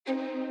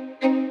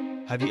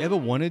Have you ever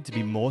wanted to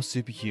be more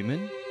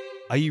superhuman?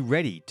 Are you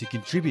ready to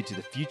contribute to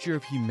the future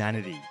of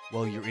humanity?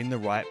 Well, you're in the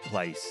right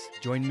place.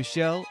 Join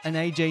Michelle and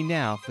AJ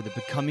now for the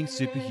Becoming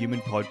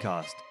Superhuman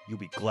podcast. You'll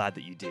be glad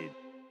that you did.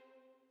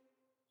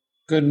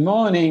 Good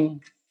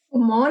morning. Good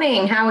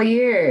morning. How are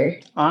you?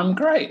 I'm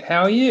great.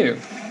 How are you?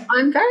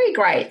 I'm very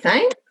great,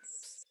 thanks.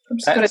 I've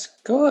just That's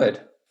good.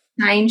 got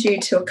to change you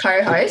to a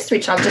co-host,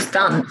 which I've just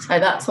done, so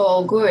that's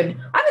all good.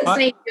 I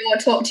haven't seen you or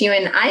talked to you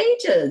in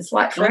ages,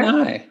 like forever.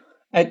 I know.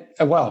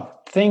 Well,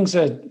 things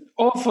are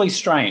awfully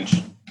strange.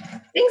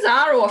 Things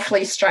are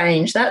awfully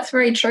strange. That's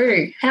very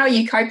true. How are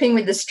you coping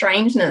with the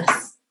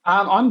strangeness?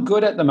 I'm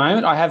good at the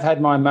moment. I have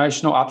had my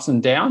emotional ups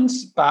and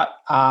downs, but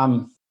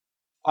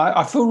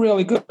I feel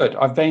really good.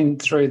 I've been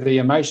through the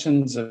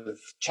emotions of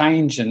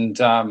change and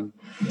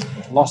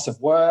loss of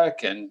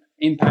work and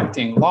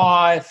impacting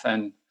life.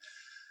 And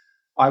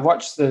I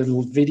watched the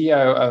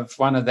video of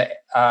one of the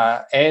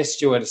air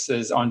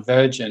stewardesses on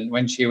Virgin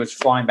when she was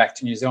flying back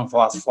to New Zealand for the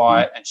last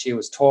flight, and she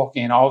was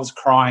talking and I was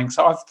crying.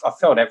 So I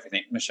felt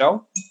everything,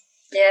 Michelle.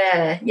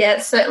 Yeah,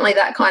 it's certainly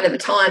that kind of a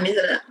time,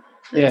 isn't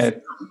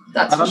it?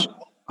 That's for sure.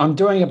 I'm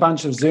doing a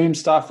bunch of Zoom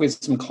stuff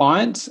with some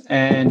clients,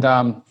 and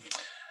I'm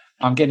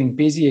getting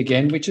busy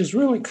again, which is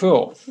really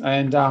cool,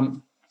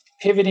 and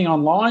pivoting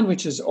online,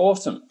 which is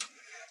awesome.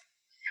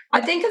 I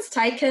think it's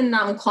taken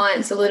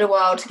clients a little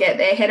while to get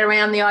their head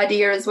around the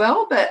idea as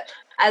well, but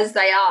as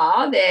they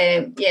are,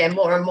 they're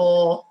more and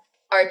more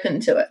open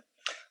to it.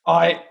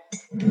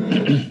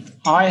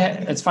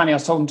 It's funny, I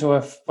was talking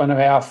to one of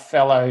our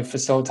fellow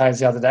facilitators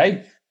the other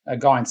day, a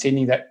guy in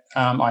Sydney that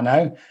I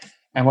know,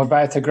 and we're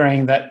both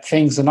agreeing that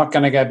things are not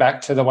going to go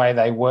back to the way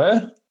they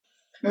were.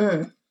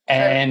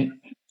 And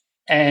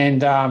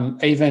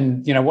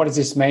even, what does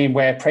this mean?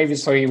 Where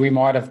previously we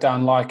might have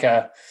done like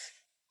a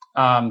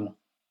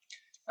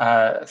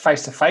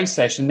face-to-face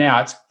session.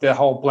 Now it's the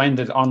whole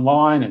blended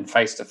online and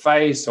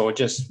face-to-face, or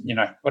just,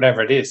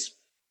 whatever it is.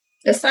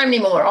 There's so many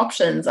more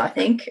options, I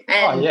think.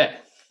 And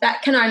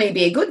that can only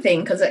be a good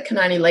thing because it can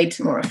only lead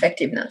to more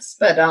effectiveness.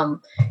 But, and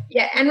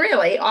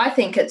really I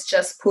think it's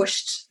just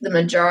pushed the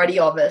majority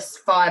of us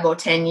 5 or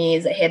 10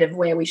 years ahead of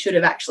where we should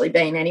have actually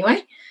been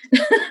anyway.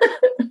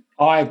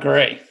 I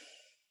agree.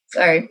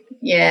 So,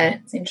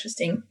 it's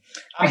interesting.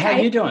 How are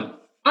you doing?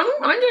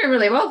 I'm doing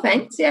really well,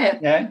 thanks,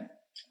 Yeah?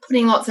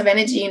 Putting lots of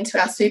energy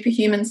into our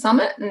Superhuman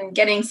Summit and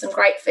getting some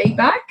great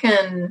feedback,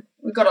 and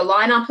we've got a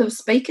lineup of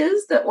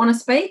speakers that want to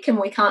speak and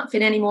we can't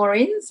fit any more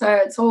in, so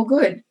it's all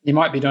good. You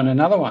might be doing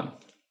another one.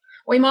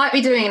 We might be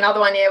doing another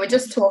one, We're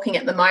just talking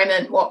at the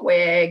moment what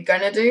we're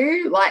going to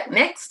do, like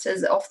next,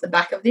 is off the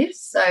back of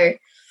this. So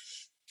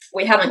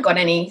we haven't got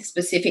any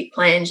specific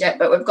plans yet,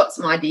 but we've got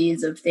some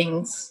ideas of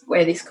things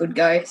where this could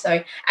go.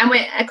 So, and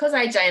because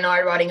AJ and I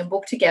are writing a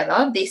book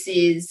together, this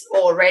is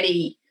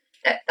already,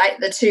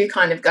 the two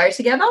kind of go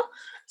together.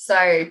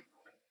 So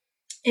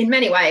in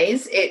many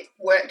ways, it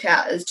worked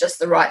out as just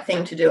the right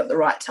thing to do at the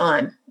right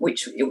time,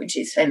 which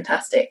is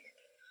fantastic.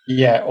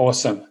 Yeah,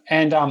 awesome.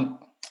 And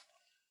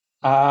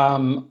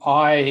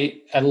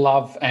I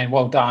love and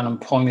well done on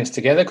pulling this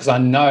together, because I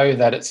know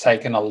that it's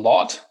taken a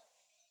lot.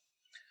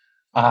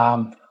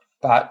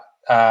 But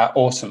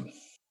awesome.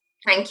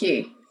 Thank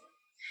you.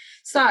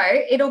 So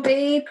it'll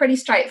be pretty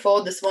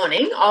straightforward this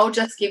morning. I'll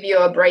just give you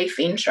a brief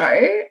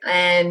intro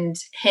and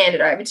hand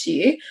it over to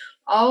you.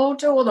 I'll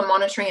do all the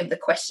monitoring of the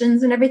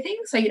questions and everything,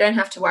 so you don't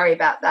have to worry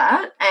about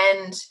that.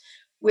 And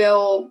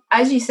we'll,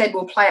 as you said,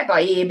 we'll play it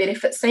by ear, but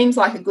if it seems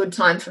like a good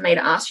time for me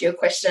to ask you a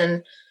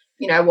question,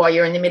 while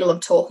you're in the middle of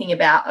talking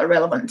about a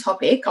relevant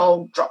topic,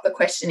 I'll drop the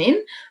question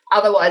in.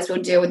 Otherwise,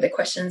 we'll deal with the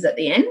questions at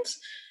the end.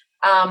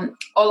 I'll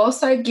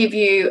also give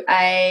you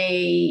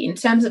in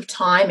terms of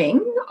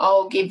timing,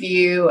 I'll give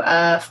you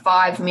a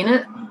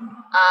 5-minute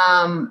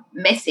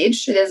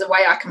message. So there's a way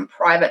I can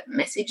private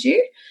message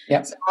you.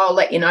 Yep. So I'll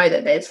let you know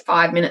that there's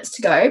 5 minutes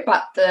to go.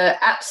 But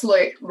the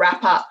absolute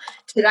wrap up,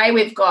 today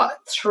we've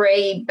got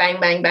 3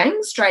 bang, bang,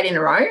 bang straight in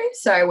a row.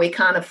 So we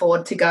can't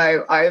afford to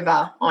go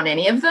over on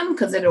any of them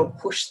because it'll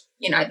push,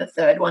 the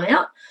third one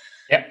out.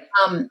 Yep.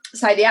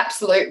 So the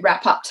absolute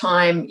wrap up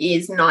time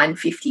is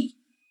 9:50.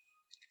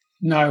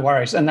 No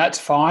worries, and that's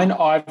fine.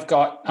 I've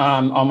got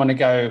I'm going to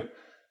go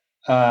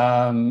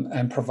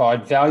and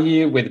provide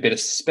value with a bit of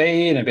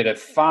speed and a bit of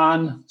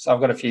fun. So I've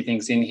got a few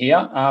things in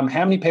here. How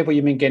many people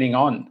you been getting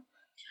on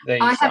these?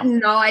 I have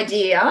no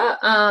idea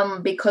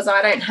because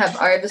I don't have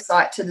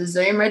oversight to the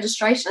Zoom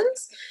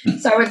registrations.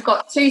 So we've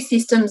got 2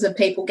 systems of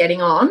people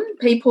getting on,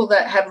 people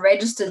that have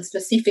registered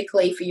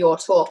specifically for your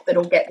talk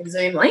that'll get the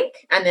Zoom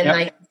link and then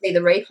they can see the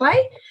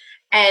replay.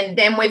 And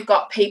then we've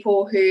got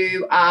people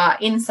who are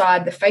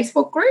inside the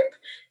Facebook group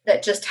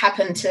that just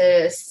happen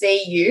to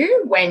see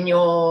you when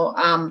you're,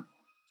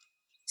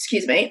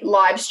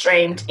 live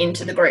streamed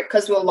into the group,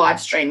 because we'll live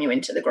stream you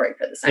into the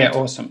group at the same time. Yeah,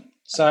 awesome.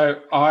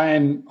 So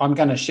I'm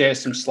going to share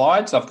some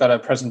slides. I've got a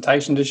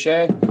presentation to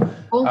share.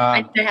 Cool.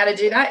 I know how to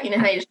do that. You know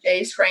how you share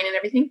your screen and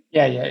everything?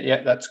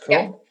 Yeah, that's cool.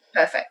 Yeah,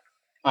 perfect.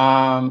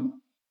 And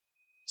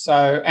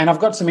I've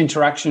got some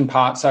interaction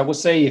parts, so we'll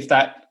see if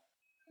that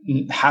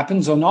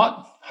happens or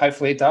not.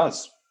 Hopefully it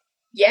does.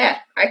 Yeah,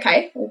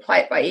 okay, we'll play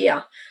it by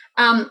ear.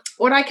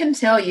 What I can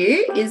tell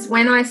you is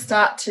when I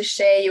start to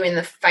share you in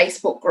the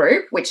Facebook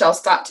group, which I'll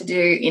start to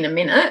do in a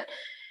minute,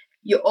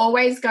 you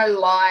always go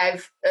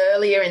live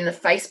earlier in the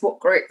Facebook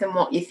group than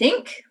what you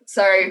think.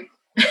 So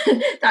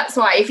that's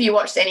why if you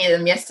watched any of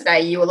them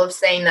yesterday, you will have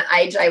seen that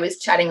AJ was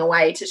chatting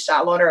away to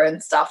Charlotta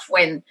and stuff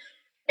when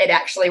it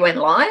actually went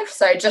live.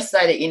 So just so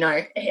that you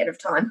know ahead of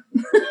time.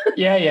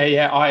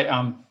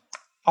 Yeah.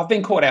 I've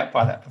been caught out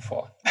by that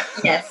before.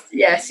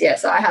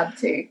 Yes, I have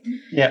too.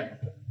 Yeah.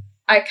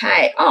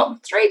 Okay. Oh,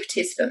 3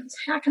 participants.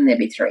 How can there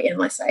be 3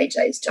 unless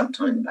AJ's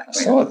jumped on in the background?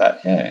 I saw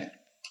that, yeah.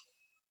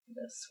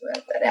 Let's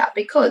work that out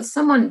because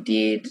someone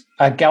did.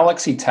 A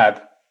Galaxy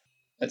tab,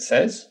 it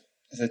says,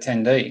 as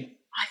attendee.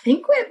 I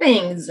think we're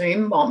being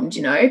Zoom bombed,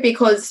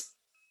 because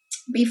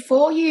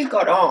before you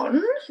got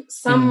on,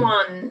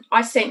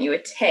 I sent you a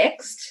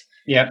text.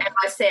 Yeah. And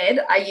I said,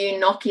 are you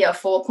Nokia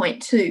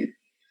 4.2?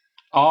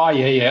 Oh,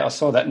 yeah, I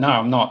saw that. No,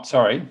 I'm not,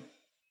 sorry.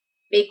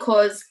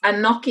 Because a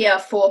Nokia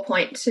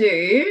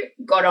 4.2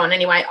 got on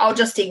anyway. I'll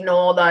just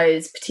ignore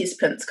those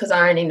participants because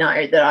I only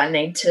know that I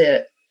need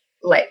to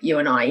let you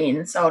and I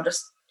in. So I'll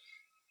just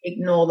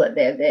ignore that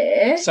they're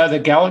there. So the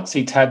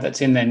Galaxy tab that's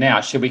in there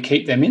now, should we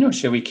keep them in or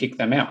should we kick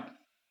them out?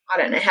 I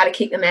don't know how to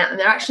kick them out. And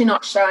they're actually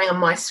not showing on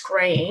my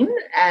screen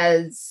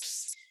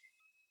as,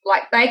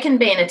 they can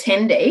be an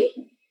attendee.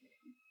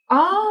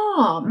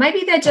 Oh,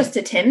 maybe they're just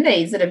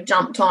attendees that have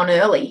jumped on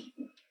early.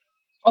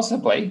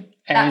 Possibly.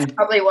 That's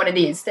probably what it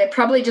is. They're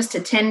probably just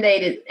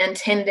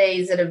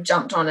attendees that have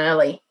jumped on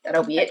early.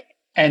 That'll be it.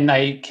 And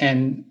they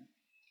can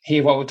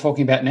hear what we're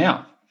talking about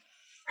now.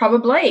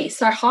 Probably.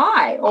 So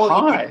hi.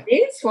 Hi.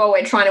 This while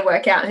we're trying to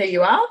work out who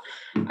you are.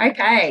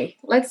 Okay,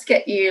 let's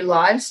get you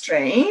live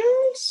streamed.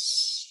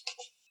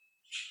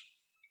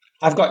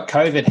 I've got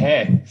COVID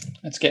hair.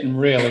 It's getting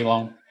really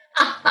long.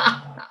 Look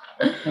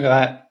at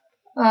that.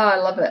 Oh, I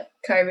love it.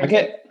 COVID.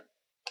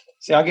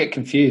 I get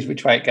confused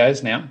which way it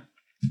goes now.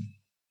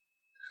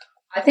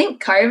 I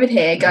think COVID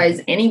hair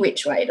goes any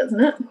which way,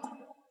 doesn't it?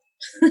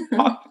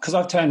 Because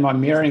I've turned my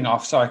mirroring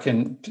off so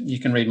you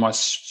can read my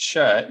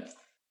shirt.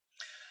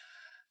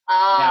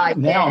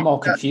 Now I'm all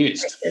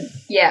confused.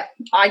 Yeah,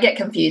 I get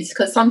confused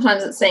because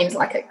sometimes it seems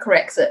like it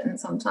corrects it and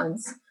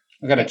sometimes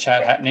we've got a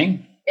chat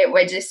happening.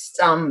 We're just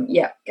going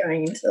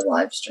into the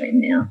live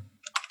stream now.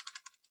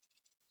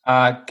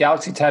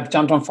 Galaxy tab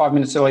jumped on 5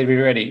 minutes early to be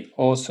ready.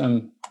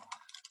 Awesome.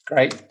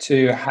 Great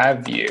to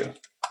have you.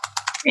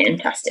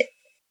 Fantastic.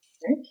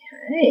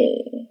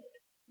 Okay.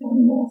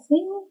 One more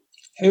thing.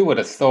 Who would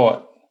have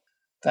thought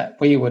that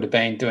we would have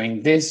been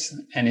doing this,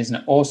 and isn't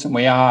it awesome?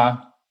 We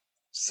are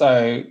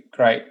so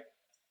great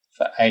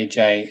for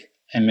AJ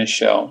and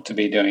Michelle to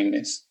be doing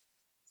this.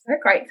 So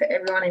great for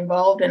everyone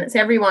involved, and it's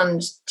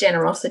everyone's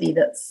generosity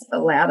that's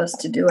allowed us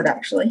to do it,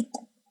 actually.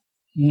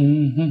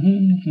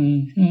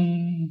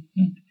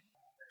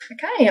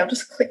 Okay, I'll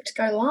just click to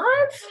go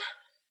live.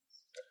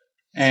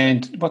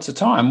 And what's the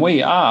time?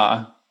 We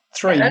are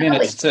 3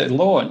 minutes to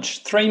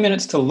launch. 3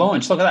 minutes to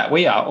launch. Look at that.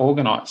 We are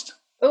organised.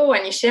 Oh,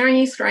 and you're sharing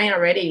your screen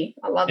already.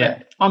 I love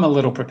it. I'm a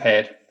little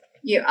prepared.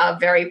 You are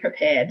very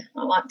prepared.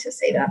 I like to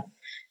see that.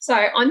 So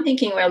I'm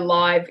thinking we're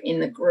live in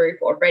the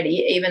group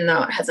already, even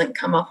though it hasn't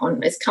come up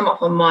on – it's come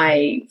up on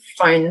my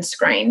phone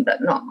screen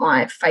but not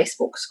my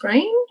Facebook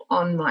screen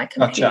on my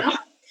computer. Gotcha.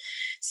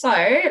 So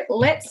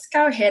let's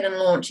go ahead and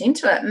launch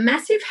into it.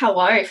 Massive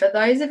hello for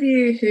those of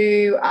you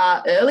who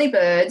are early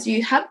birds.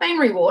 You have been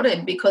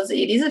rewarded because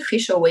it is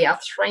official. We are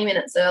 3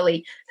 minutes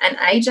early, and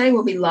AJ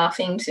will be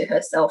laughing to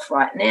herself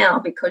right now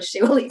because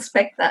she will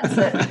expect that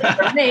certainly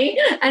from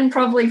me and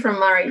probably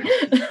from Murray.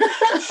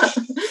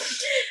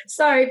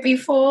 So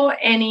before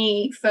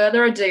any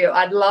further ado,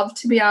 I'd love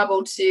to be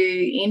able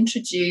to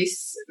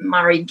introduce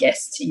Murray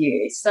Guest to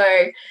you. So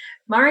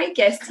Murray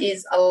Guest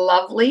is a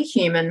lovely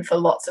human for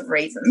lots of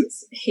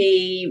reasons.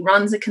 He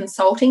runs a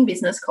consulting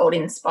business called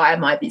Inspire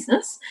My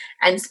Business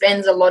and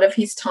spends a lot of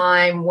his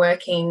time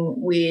working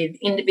with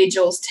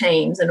individuals,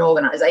 teams and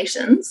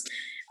organisations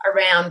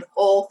around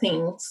all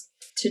things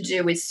to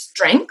do with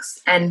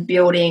strengths and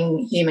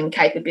building human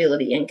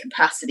capability and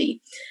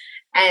capacity.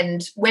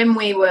 And when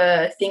we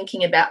were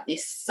thinking about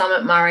this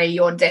summit, Murray,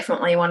 you're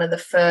definitely one of the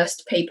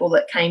first people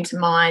that came to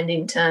mind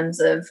in terms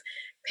of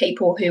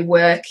people who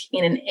work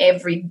in an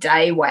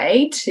everyday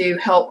way to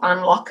help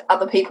unlock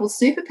other people's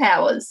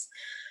superpowers.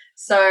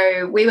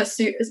 So we were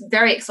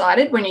very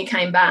excited when you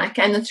came back.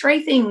 And the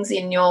 3 things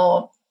in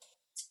your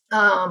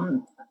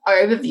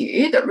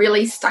overview that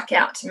really stuck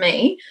out to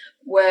me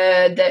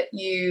were that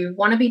you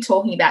want to be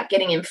talking about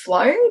getting in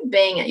flow,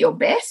 being at your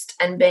best,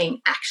 and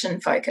being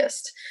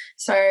action-focused.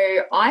 So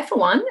I, for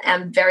one,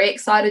 am very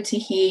excited to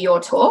hear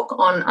your talk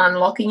on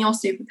unlocking your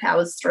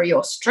superpowers through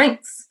your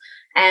strengths.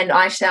 And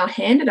I shall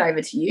hand it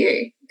over to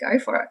you. Go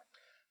for it.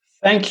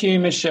 Thank you,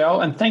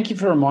 Michelle, and thank you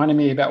for reminding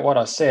me about what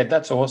I said.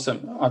 That's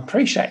awesome. I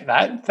appreciate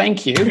that.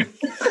 Thank you.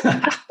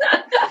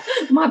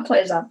 My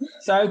pleasure.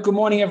 So good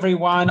morning,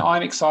 everyone.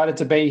 I'm excited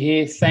to be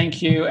here.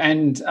 Thank you.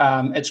 And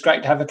it's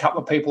great to have a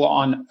couple of people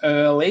on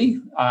early.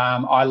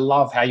 I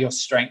love how your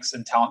strengths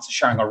and talents are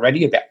showing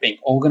already about being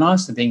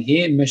organised and being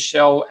here.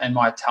 Michelle and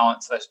my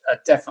talents are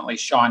definitely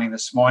shining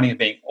this morning of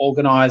being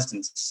organised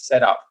and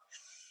set up.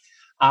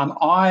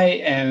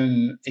 I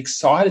am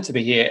excited to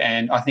be here,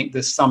 and I think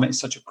this summit is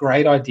such a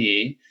great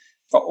idea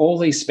for all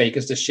these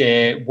speakers to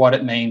share what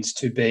it means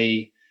to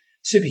be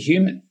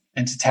superhuman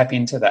and to tap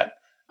into that.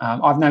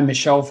 I've known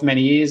Michelle for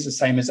many years, the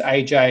same as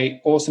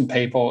AJ, awesome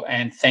people,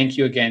 and thank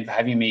you again for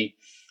having me.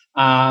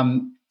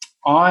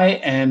 I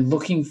am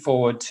looking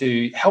forward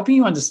to helping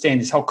you understand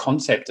this whole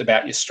concept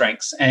about your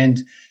strengths,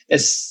 and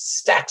there's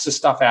stacks of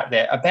stuff out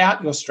there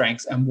about your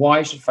strengths and why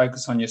you should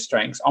focus on your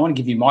strengths. I want to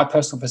give you my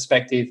personal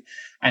perspective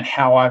and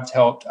how I've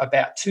helped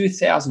about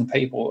 2,000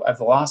 people over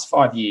the last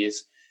 5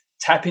 years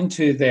tap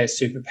into their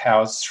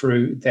superpowers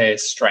through their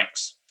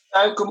strengths.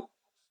 So good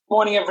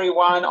morning,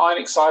 everyone. I'm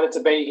excited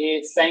to be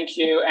here. Thank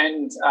you.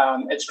 And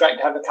it's great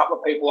to have a couple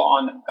of people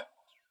on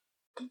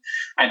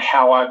and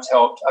how I've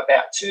helped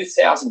about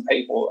 2,000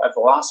 people over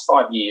the last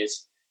 5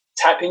 years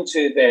tap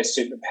into their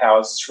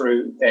superpowers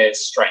through their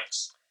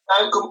strengths.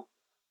 So good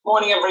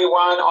morning,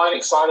 everyone. I'm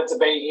excited to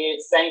be here.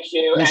 Thank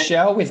you.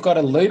 Michelle, we've got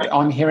a loop.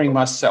 I'm hearing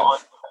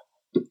myself.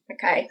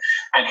 Okay.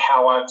 And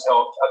how I've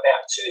helped about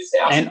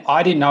 2,000. And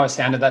I didn't know it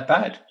sounded that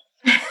bad.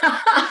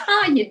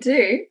 You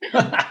do.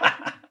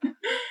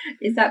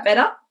 Is that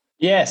better?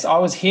 Yes, I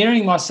was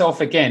hearing myself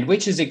again,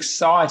 which is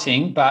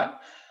exciting, but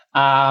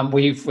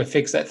we've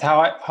fixed that.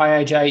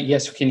 Hi, AJ.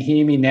 Yes, we can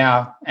hear me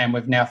now, and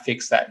we've now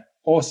fixed that.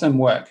 Awesome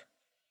work.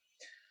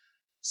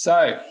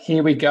 So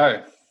here we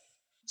go.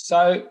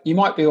 So you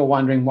might be all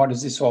wondering, what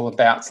is this all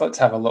about? So let's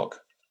have a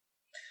look.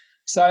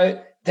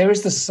 So there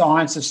is the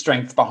science of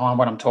strength behind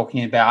what I'm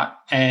talking about,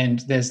 and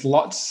there's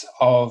lots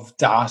of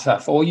data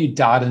for all you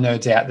data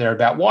nerds out there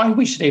about why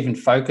we should even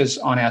focus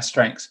on our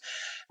strengths.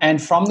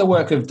 And from the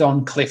work of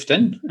Don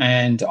Clifton,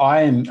 and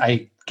I am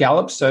a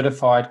Gallup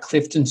certified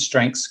Clifton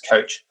Strengths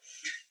coach.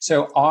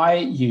 So I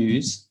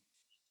use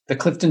the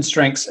Clifton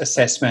Strengths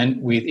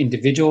assessment with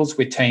individuals,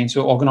 with teams,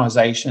 with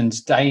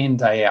organizations, day in,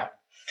 day out.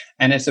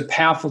 And it's a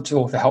powerful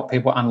tool to help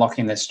people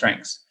unlocking their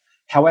strengths.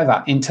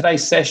 However, in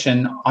today's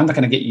session, I'm not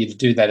going to get you to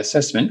do that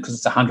assessment because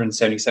it's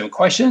 177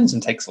 questions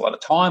and takes a lot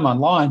of time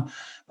online.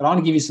 But I want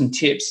to give you some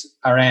tips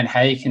around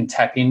how you can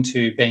tap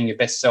into being your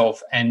best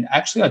self and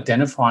actually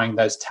identifying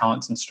those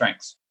talents and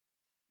strengths.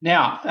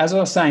 Now, as I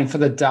was saying, for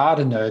the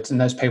data nerds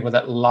and those people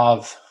that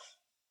love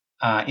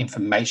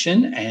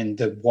information and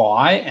the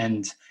why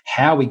and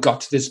how we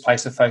got to this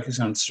place of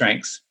focusing on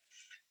strengths,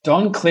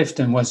 Don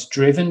Clifton was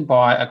driven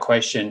by a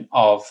question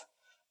of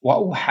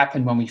what will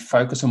happen when we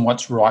focus on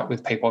what's right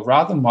with people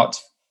rather than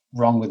what's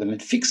wrong with them and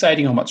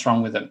fixating on what's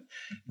wrong with them.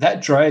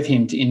 That drove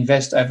him to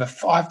invest over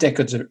 5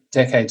 decades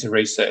of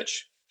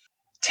research,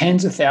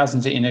 tens of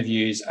thousands of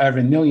interviews, over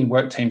 1 million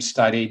work teams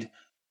studied,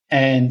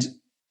 and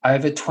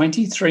over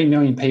 23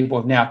 million people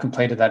have now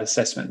completed that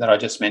assessment that I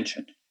just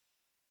mentioned.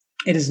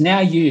 It is now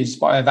used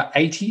by over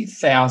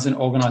 80,000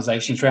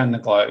 organizations around the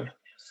globe,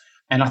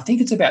 and I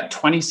think it's about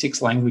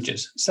 26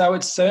 languages. So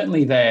it's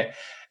certainly there.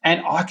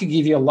 And I could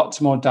give you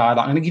lots more data.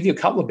 I'm going to give you a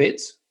couple of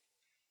bits,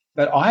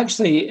 but I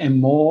actually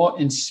am more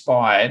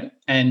inspired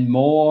and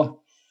more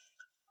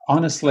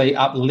honestly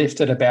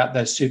uplifted about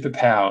those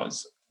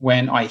superpowers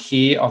when I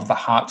hear of the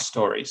heart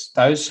stories,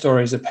 those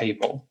stories of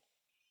people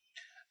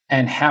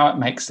and how it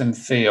makes them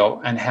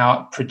feel and how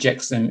it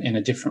projects them in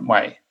a different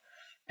way.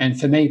 And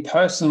for me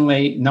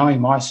personally, knowing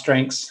my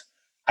strengths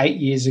 8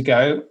 years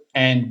ago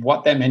and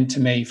what that meant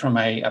to me from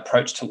an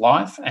approach to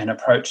life and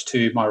approach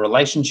to my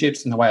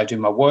relationships and the way I do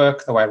my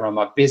work, the way I run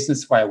my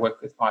business, the way I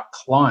work with my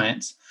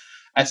clients,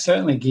 it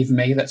certainly gave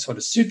me that sort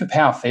of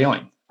superpower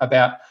feeling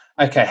about,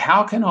 okay,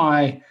 how can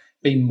I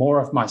be more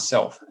of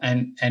myself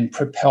and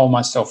propel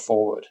myself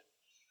forward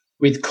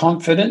with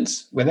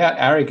confidence, without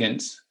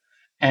arrogance,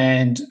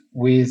 and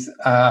with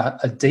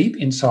a deep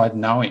inside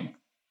knowing.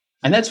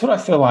 And that's what I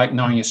feel like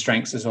knowing your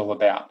strengths is all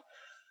about.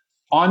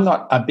 I'm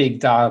not a big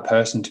data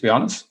person, to be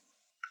honest.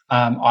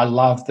 I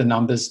love the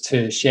numbers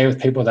to share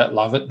with people that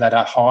love it, that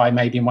are high,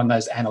 maybe in one of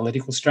those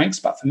analytical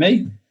strengths. But for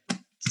me,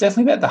 it's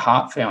definitely about the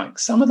heart feeling.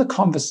 Some of the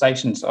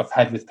conversations I've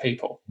had with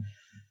people,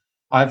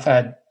 I've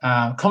had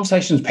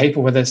conversations with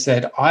people where they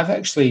said, I've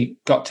actually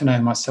got to know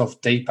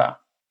myself deeper.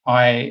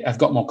 I have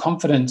got more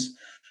confidence,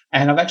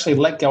 and I've actually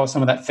let go of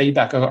some of that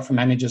feedback I got from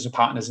managers or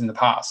partners in the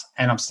past.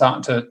 And I'm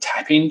starting to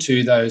tap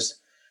into those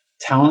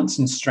talents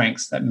and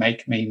strengths that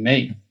make me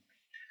me.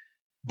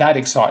 That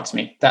excites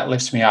me. That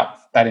lifts me up.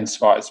 That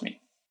inspires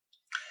me.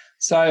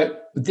 So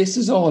this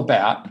is all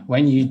about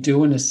when you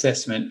do an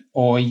assessment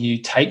or you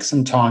take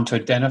some time to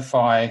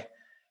identify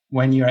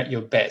when you're at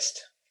your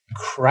best,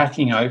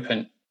 cracking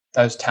open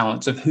those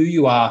talents of who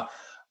you are,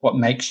 what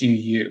makes you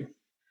you.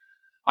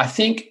 I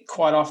think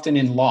quite often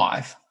in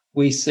life,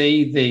 we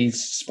see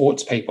these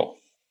sports people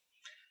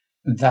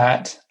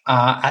that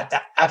are at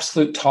the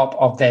absolute top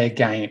of their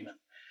game,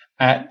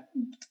 at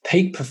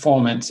peak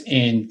performance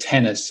in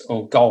tennis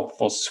or golf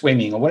or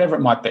swimming or whatever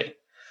it might be.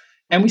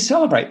 And we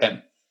celebrate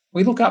them.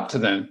 We look up to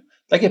them.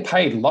 They get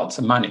paid lots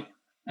of money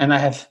and they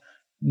have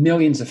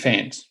millions of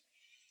fans.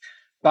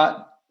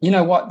 But you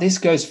know what? This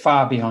goes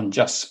far beyond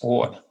just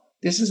sport.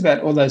 This is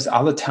about all those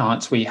other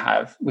talents we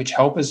have, which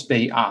help us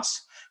be us,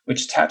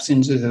 which taps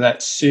into that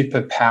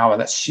superpower,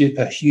 that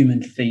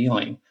superhuman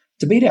feeling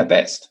to be our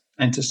best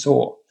and to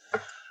soar.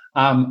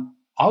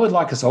 I would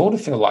like us all to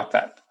feel like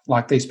that,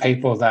 like these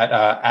people that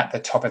are at the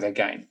top of their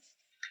game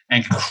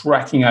and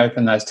cracking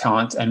open those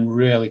talents and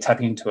really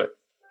tapping into it.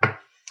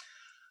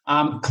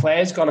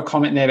 Claire's got a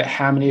comment there about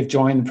how many have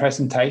joined the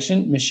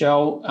presentation.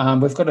 Michelle,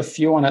 we've got a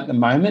few on at the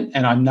moment,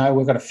 and I know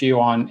we've got a few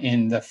on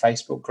in the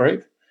Facebook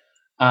group,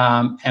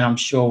 and I'm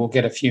sure we'll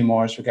get a few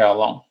more as we go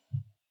along.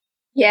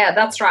 Yeah,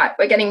 that's right.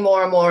 We're getting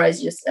more and more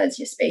as you're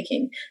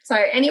speaking. So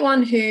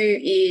anyone who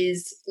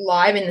is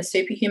live in the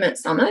Superhuman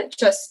Summit,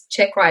 just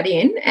check right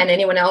in. And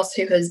anyone else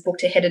who has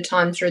booked ahead of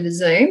time through the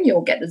Zoom,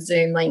 you'll get the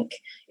Zoom link.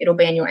 It'll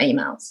be in your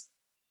emails.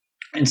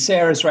 And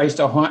Sarah's raised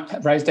her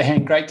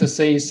hand. Great to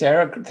see you,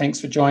 Sarah. Thanks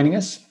for joining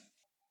us.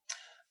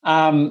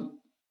 I'm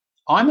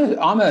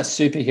a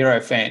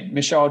superhero fan.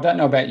 Michelle, I don't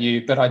know about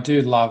you, but I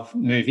do love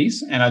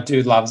movies, and I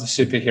do love the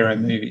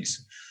superhero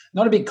movies.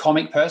 Not a big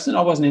comic person.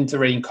 I wasn't into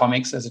reading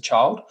comics as a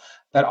child,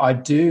 but I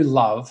do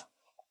love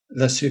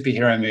the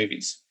superhero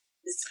movies.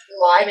 It's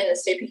live in the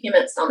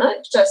Superhuman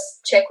Summit. Just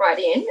check right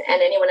in.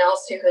 And anyone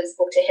else who has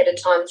booked ahead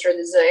of time through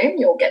the Zoom,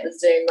 you'll get the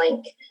Zoom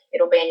link.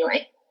 It'll be in your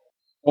email.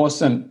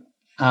 Awesome.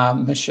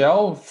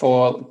 Michelle,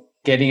 for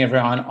getting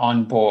everyone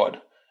on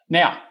board.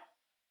 Now,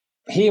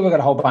 here we've got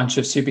a whole bunch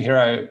of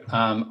superhero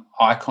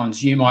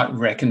icons. You might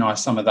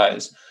recognize some of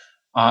those.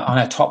 On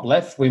our top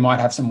left, we might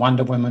have some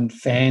Wonder Woman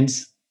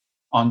fans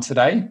on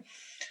today.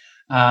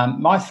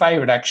 My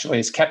favorite actually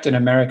is Captain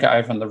America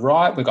over on the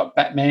right. We've got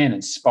Batman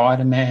and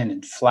Spider-Man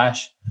and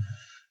Flash.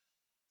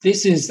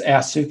 This is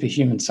our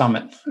Superhuman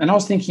Summit. And I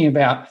was thinking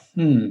about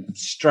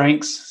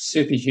strengths,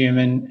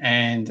 superhuman,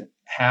 and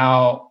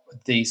how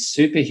these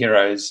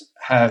superheroes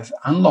have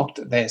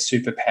unlocked their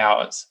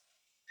superpowers.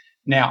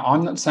 Now,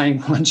 I'm not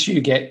saying once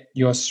you get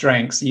your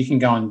strengths, you can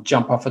go and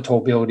jump off a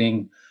tall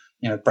building,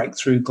 break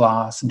through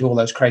glass and do all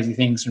those crazy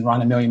things and run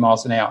 1,000,000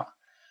 miles an hour.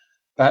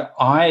 But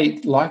I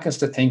like us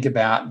to think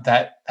about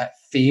that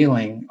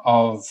feeling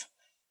of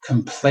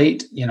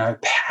complete,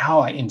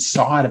 power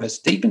inside of us,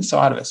 deep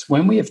inside of us,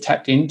 when we have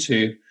tapped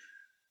into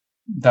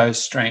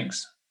those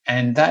strengths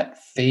and that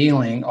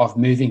feeling of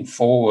moving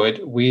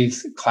forward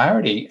with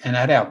clarity and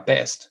at our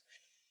best.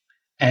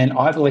 And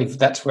I believe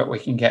that's what we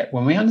can get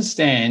when we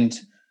understand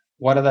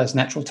what are those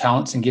natural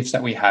talents and gifts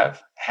that we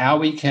have, how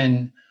we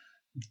can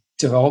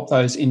develop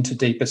those into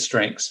deeper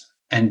strengths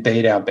and be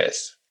at our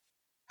best.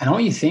 And I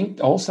want you to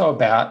think also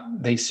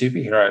about these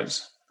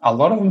superheroes. A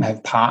lot of them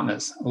have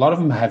partners. A lot of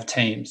them have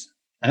teams.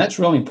 And that's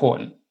really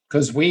important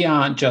because we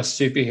aren't just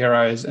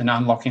superheroes and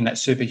unlocking that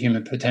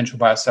superhuman potential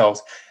by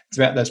ourselves. It's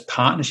about those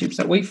partnerships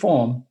that we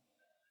form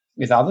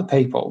with other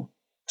people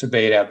to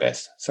be at our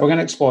best. So we're going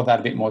to explore that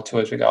a bit more too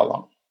as we go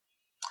along.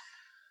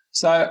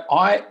 So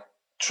I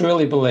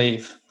truly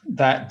believe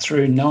that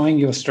through knowing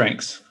your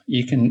strengths,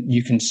 you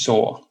can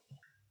soar.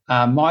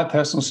 My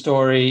personal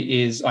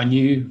story is I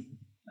knew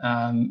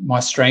my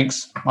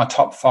strengths, my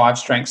top 5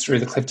 strengths through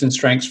the Clifton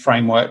Strengths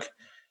Framework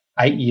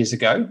 8 years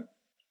ago,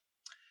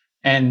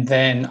 and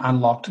then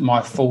unlocked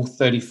my full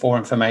 34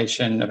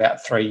 information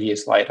about 3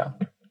 years later.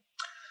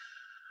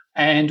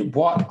 And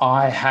what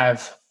I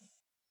have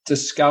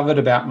discovered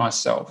about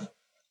myself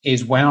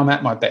is when I'm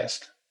at my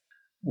best,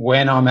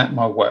 when I'm at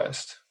my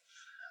worst,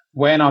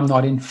 when I'm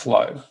not in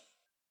flow,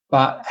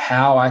 but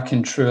how I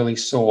can truly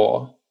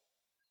soar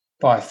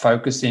by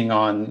focusing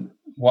on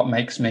what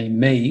makes me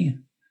me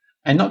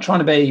and not trying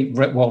to be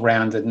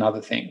well-rounded in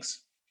other things.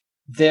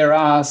 There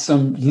are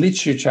some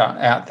literature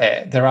out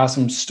there. There are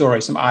some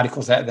stories, some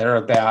articles out there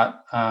about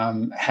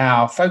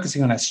how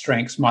focusing on our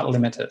strengths might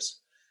limit us.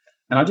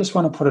 And I just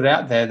want to put it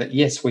out there that,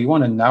 yes, we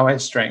want to know our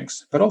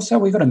strengths, but also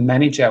we've got to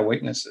manage our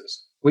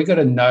weaknesses. We've got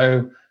to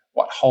know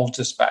what holds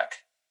us back.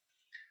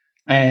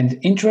 And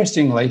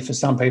interestingly, for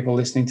some people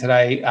listening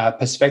today, a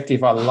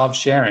perspective I love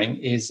sharing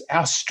is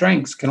our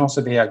strengths can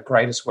also be our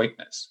greatest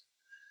weakness.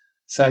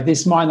 So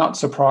this might not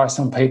surprise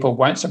some people,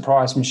 won't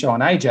surprise Michelle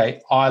and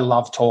AJ. I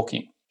love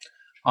talking.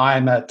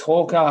 I'm a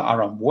talker. I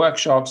run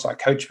workshops. I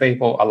coach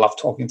people. I love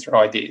talking through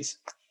ideas.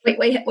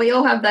 We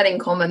all have that in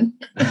common.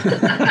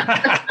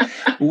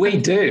 We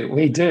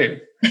do.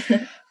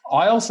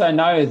 I also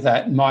know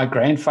that my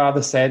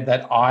grandfather said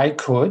that I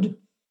could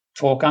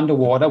talk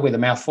underwater with a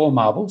mouthful of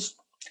marbles.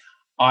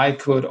 I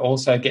could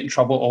also get in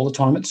trouble all the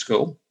time at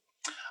school.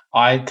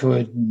 I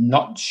could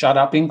not shut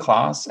up in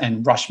class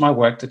and rush my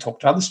work to talk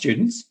to other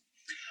students,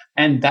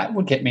 and that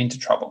would get me into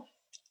trouble.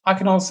 I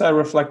can also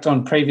reflect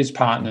on previous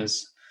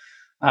partners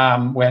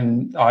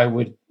when I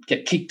would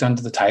get kicked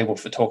under the table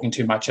for talking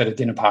too much at a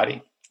dinner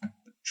party.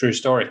 True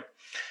story.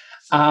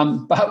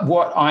 But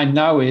what I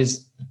know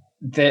is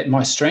that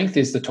my strength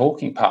is the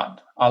talking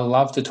part. I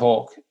love to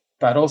talk,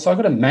 but also I've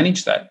got to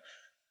manage that.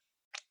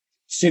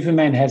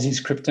 Superman has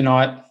his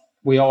kryptonite.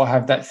 we all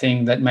have that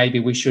thing that maybe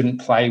we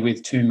shouldn't play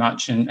with too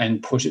much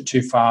and push it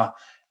too far.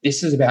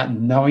 This is about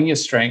knowing your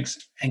strengths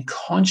and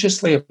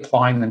consciously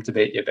applying them to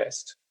be at your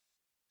best.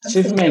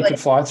 Superman could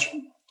fly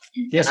through.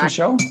 Yes,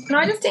 Michelle? Can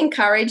I just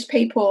encourage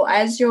people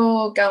as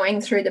you're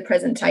going through the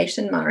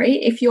presentation,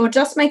 Murray, if you're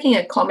just making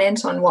a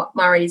comment on what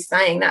Murray's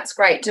saying, that's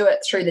great. Do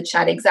it through the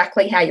chat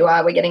exactly how you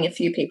are. We're getting a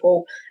few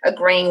people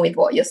agreeing with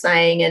what you're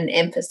saying and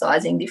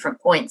emphasising different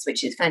points,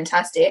 which is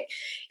fantastic.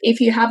 If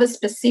you have a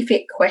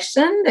specific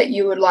question that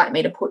you would like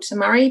me to put to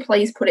Murray,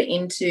 please put it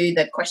into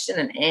the question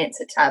and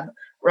answer tab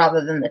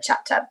rather than the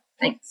chat tab.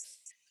 Thanks.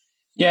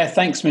 Yeah,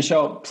 thanks,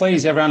 Michelle.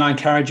 Please, everyone, I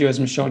encourage you, as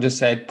Michelle just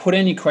said, put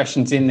any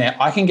questions in there.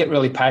 I can get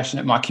really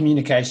passionate. My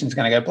communication is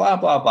going to go blah,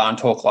 blah, blah and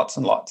talk lots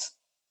and lots.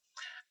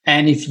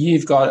 And if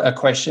you've got a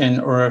question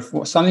or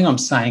if something I'm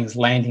saying is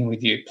landing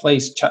with you,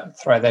 please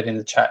throw that in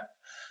the chat.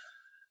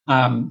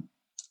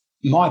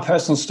 My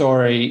personal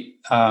story,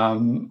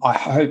 I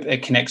hope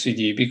it connects with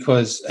you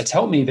because it's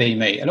helped me be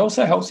me. It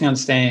also helps me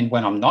understand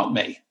when I'm not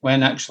me,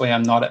 when actually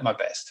I'm not at my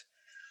best.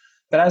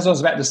 But as I was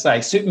about to say,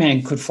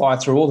 Superman could fly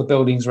through all the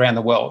buildings around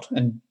the world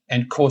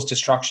and cause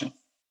destruction.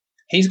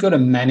 He's got to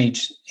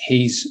manage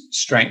his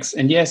strengths.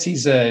 And yes,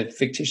 he's a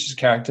fictitious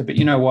character, but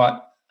you know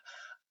what?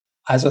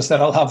 As I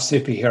said, I love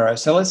superheroes.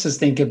 So let's just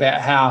think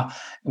about how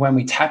when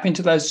we tap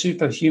into those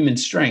superhuman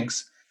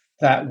strengths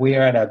that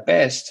we're at our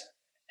best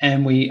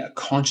and we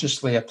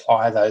consciously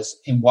apply those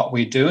in what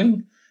we're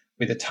doing,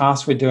 with the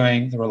tasks we're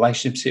doing, the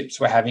relationships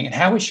we're having, and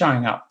how we're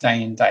showing up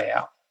day in, day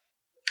out.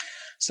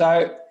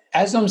 So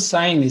as I'm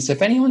saying this,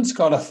 if anyone's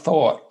got a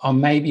thought on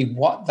maybe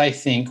what they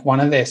think one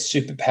of their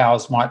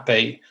superpowers might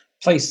be,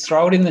 please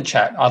throw it in the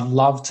chat. I'd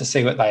love to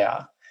see what they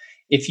are.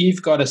 If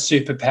you've got a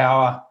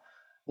superpower,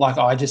 like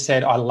I just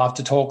said, I love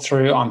to talk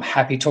through. I'm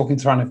happy talking in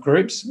front of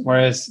groups,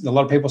 whereas a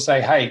lot of people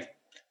say, hey,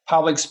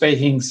 public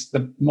speaking's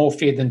the more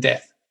fear than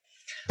death.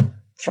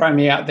 Throw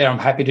me out there. I'm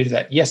happy to do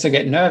that. Yes, I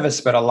get nervous,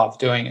 but I love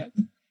doing it.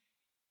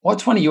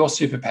 What's one of your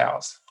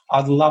superpowers?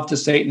 I'd love to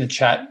see it in the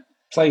chat.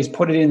 Please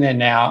put it in there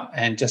now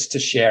and just to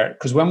share it,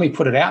 because when we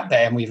put it out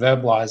there and we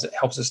verbalize it,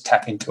 helps us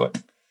tap into it.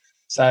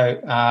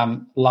 So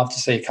love to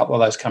see a couple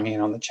of those coming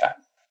in on the chat.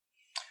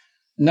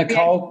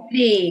 Nicole?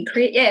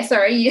 Yeah,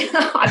 sorry.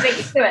 I beat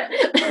you to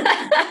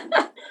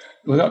it.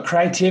 We've got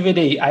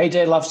creativity.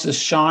 AJ loves to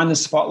shine the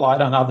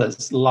spotlight on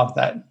others. Love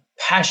that.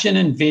 Passion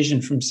and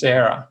vision from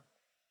Sarah.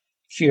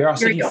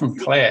 Curiosity from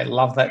Claire.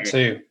 Love that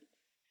too.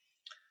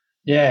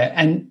 Yeah,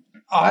 and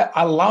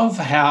I love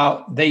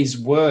how these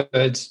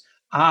words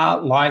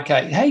are like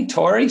hey,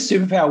 Tori,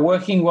 superpower,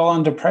 working well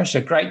under pressure.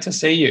 Great to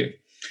see you.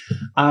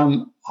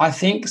 I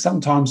think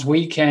sometimes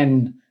we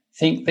can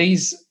think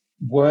these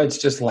words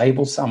just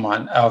label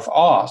someone of,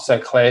 so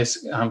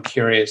Claire's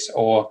curious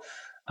or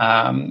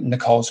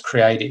Nicole's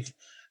creative.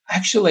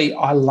 Actually,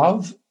 I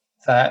love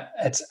that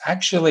it's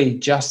actually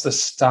just the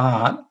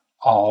start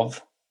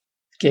of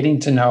getting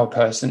to know a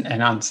person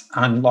and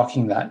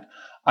unlocking that.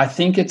 I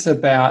think it's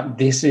about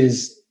this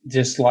is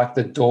just like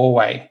the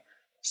doorway.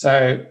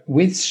 So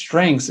with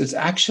strengths, it's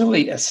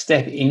actually a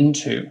step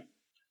into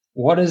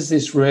what does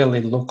this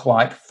really look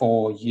like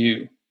for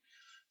you?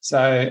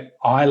 So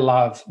I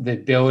love the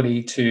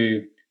ability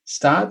to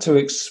start to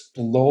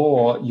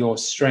explore your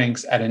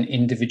strengths at an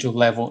individual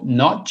level,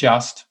 not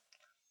just,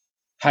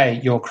 hey,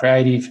 you're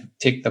creative,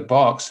 tick the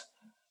box.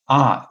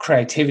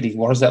 Creativity,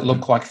 what does that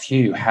look like for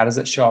you? How does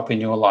it show up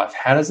in your life?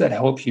 How does that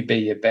help you be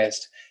your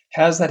best?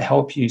 How does that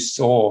help you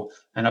soar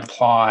and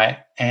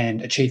apply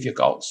and achieve your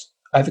goals?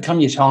 Overcome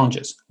your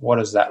challenges. What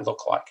does that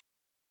look like?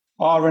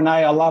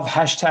 Renee, I love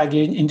hashtag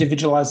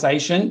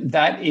individualization.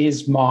 That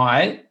is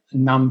my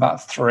number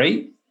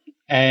 3.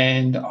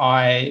 And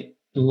I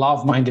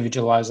love my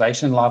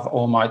individualization, love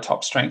all my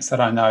top strengths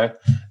that I know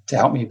to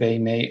help me be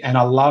me. And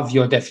I love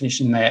your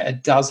definition there.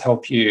 It does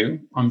help you,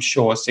 I'm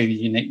sure, see the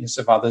uniqueness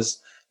of others.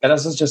 But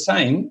as I was just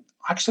saying,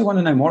 I actually want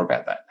to know more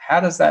about that.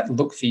 How does that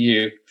look for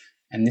you?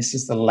 And this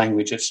is the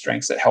language of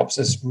strengths that helps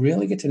us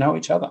really get to know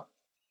each other.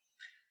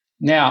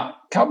 Now,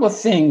 a couple of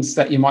things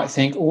that you might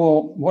think,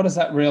 well, what does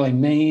that really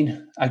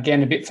mean?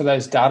 Again, a bit for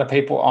those data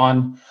people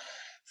on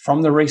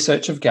from the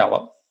research of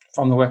Gallup,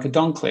 from the work of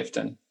Don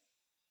Clifton,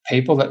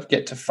 people that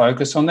get to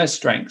focus on their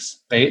strengths,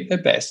 be at their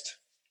best,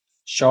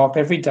 show up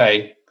every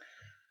day,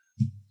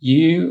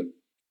 you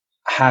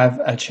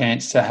have a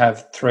chance to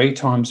have 3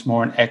 times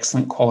more an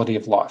excellent quality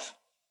of life.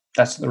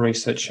 That's what the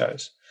research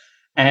shows.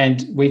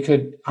 And we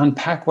could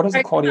unpack what is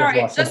the quality of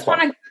life.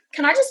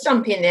 Can I just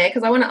jump in there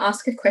because I want to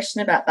ask a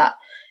question about that?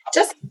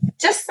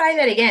 Just say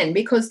that again,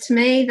 because to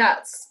me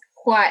that's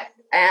quite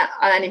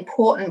an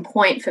important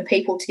point for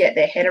people to get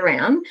their head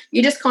around.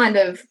 You just kind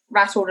of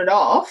rattled it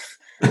off,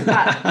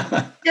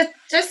 but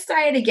just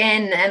say it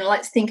again and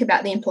let's think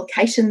about the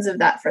implications of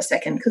that for a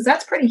second, because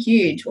that's pretty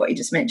huge what you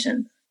just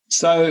mentioned.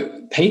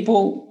 So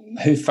people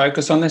who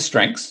focus on their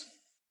strengths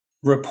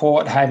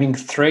report having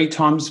 3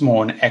 times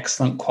more an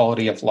excellent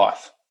quality of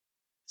life.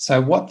 So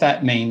what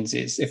that means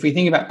is if we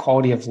think about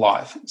quality of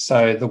life,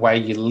 so the way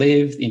you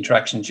live, the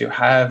interactions you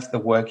have, the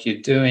work you're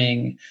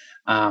doing,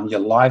 your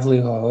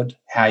livelihood,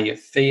 how you're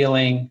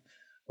feeling,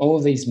 all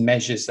these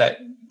measures that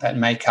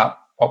make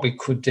up what we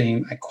could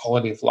deem a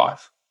quality of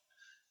life.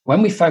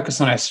 When we focus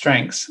on our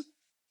strengths,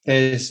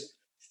 there's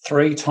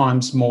 3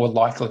 times more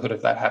likelihood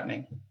of that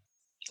happening.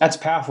 That's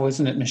powerful,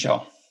 isn't it,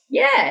 Michelle?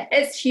 Yeah,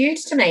 it's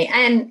huge to me.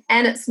 And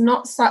it's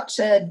not such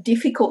a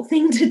difficult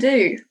thing to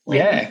do when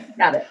you think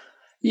about it.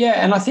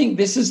 Yeah, and I think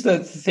this is the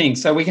thing.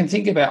 So we can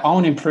think about, I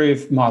want to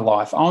improve my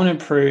life. I want to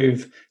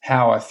improve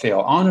how I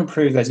feel. I want to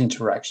improve those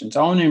interactions.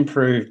 I want to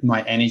improve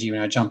my energy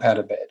when I jump out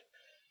of bed.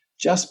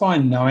 Just by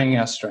knowing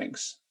our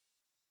strengths,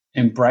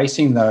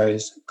 embracing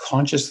those,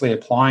 consciously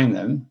applying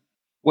them,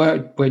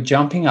 we're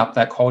jumping up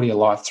that quality of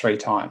life 3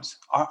 times.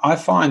 I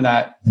find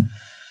that,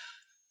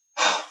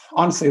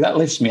 honestly, that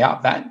lifts me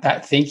up,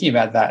 that thinking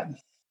about that.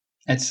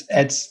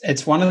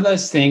 It's one of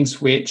those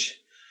things which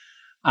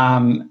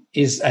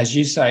is, as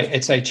you say,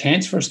 it's a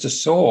chance for us to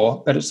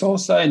soar, but it's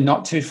also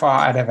not too far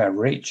out of our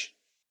reach.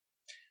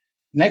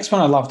 Next one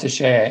I'd love to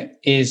share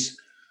is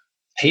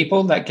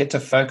people that get to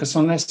focus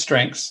on their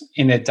strengths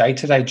in their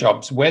day-to-day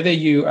jobs, whether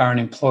you are an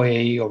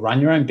employee or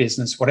run your own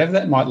business, whatever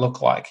that might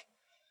look like.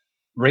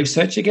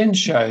 Research again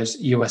shows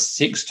you are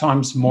 6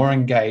 times more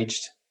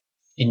engaged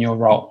in your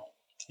role,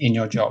 in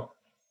your job.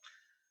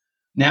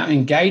 Now,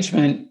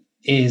 engagement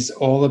is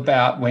all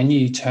about when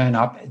you turn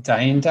up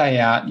day in, day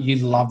out, you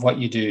love what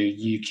you do,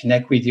 you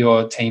connect with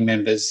your team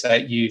members,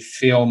 that you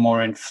feel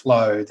more in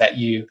flow, that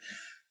you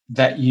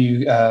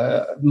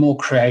more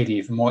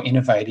creative, more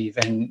innovative,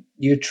 and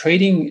you're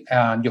treating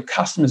your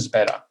customers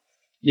better.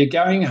 You're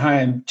going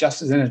home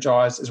just as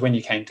energized as when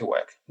you came to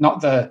work.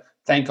 Not the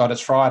thank God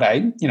it's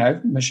Friday,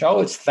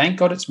 Michelle, it's thank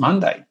God it's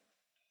Monday.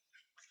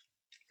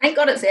 Thank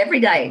God it's every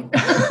day.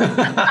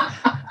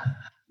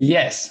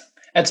 Yes.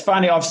 It's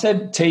funny, I've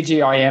said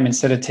TGIM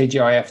instead of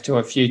TGIF to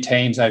a few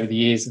teams over the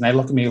years, and they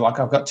look at me like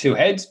I've got 2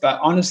 heads, but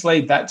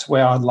honestly, that's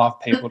where I'd love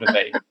people to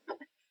be.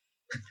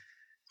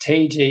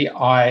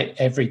 TGI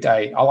every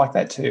day. I like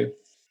that too.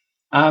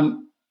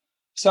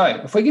 So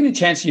if we get a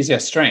chance to use our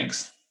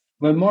strengths,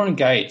 we're more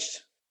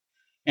engaged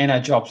in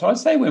our jobs. So I'd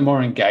say we're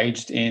more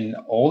engaged in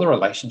all the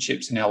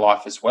relationships in our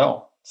life as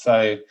well.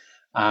 So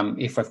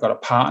if we've got a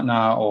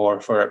partner, or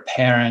if we're a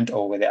parent,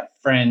 or with our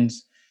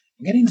friends,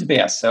 we're getting to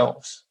be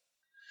ourselves.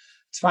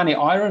 It's funny,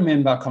 I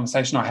remember a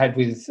conversation I had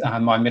with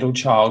my middle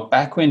child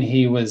back when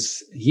he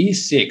was year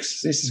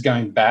 6. This is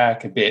going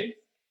back a bit.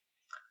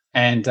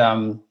 And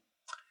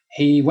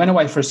he went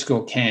away for a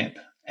school camp.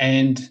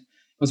 And it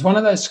was one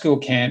of those school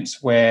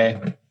camps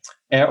where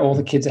all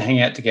the kids are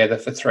hanging out together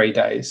for 3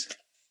 days.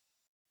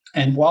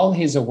 And while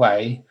he's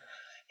away,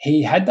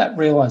 he had that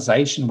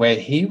realization where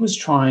he was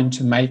trying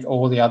to make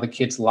all the other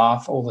kids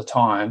laugh all the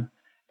time,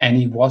 and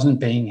he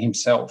wasn't being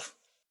himself.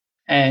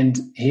 And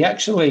he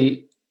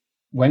actually,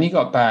 when he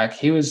got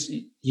back, you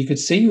could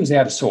see he was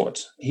out of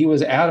sorts. He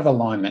was out of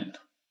alignment.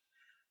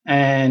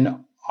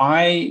 And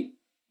I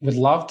would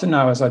love to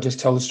know, as I just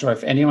tell the story,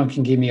 if anyone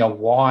can give me a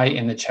why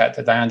in the chat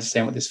that they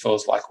understand what this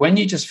feels like. When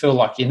you just feel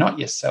like you're not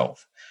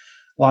yourself,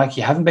 like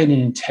you haven't been in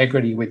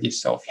integrity with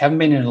yourself, you haven't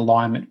been in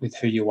alignment with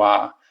who you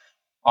are,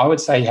 I would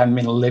say you haven't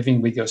been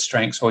living with your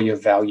strengths or your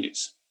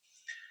values.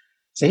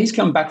 So he's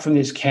come back from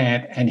this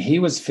camp and he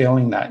was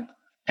feeling that.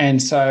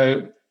 And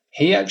so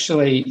he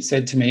actually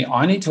said to me,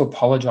 I need to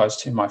apologize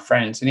to my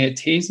friends. And he had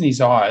tears in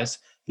his eyes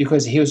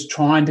because he was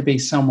trying to be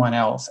someone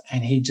else.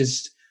 And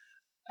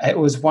it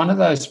was one of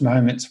those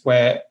moments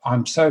where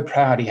I'm so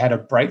proud he had a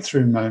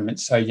breakthrough moment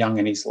so young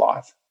in his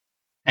life.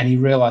 And he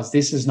realized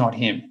this is not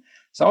him.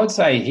 So I would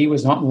say he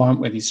was not in line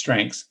with his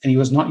strengths, and he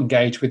was not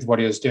engaged with what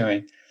he was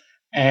doing.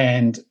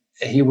 And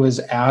he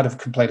was out of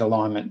complete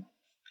alignment.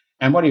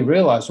 And what he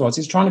realized was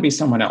he's trying to be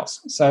someone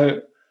else.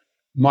 So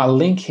my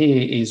link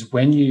here is,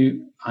 when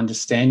you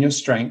understand your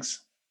strengths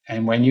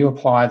and when you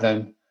apply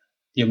them,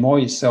 you're more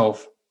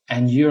yourself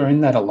and you're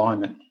in that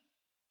alignment.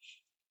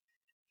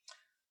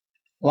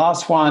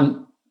 Last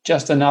one,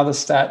 just another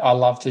stat I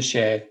love to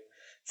share.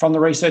 From the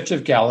research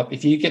of Gallup,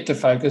 if you get to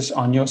focus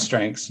on your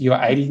strengths, you're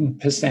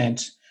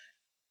 18%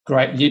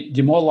 great.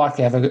 You're more likely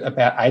to have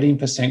about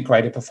 18%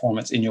 greater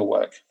performance in your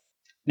work.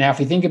 Now,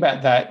 if you think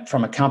about that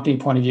from a company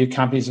point of view,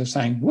 companies are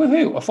saying,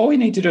 woohoo, if all we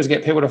need to do is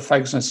get people to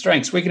focus on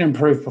strengths, we can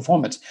improve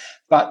performance.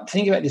 But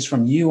think about this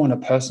from you on a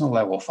personal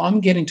level. If I'm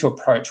getting to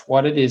approach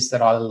what it is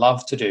that I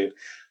love to do,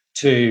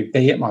 to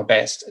be at my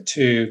best,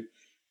 to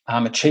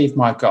achieve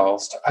my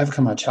goals, to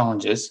overcome my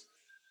challenges,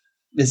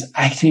 there's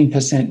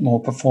 18%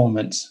 more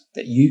performance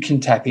that you can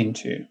tap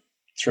into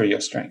through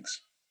your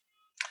strengths.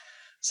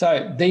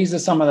 So these are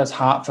some of those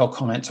heartfelt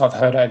comments I've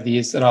heard over the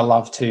years that I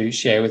love to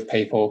share with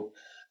people.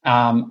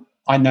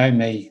 I know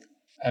me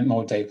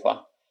more deeply.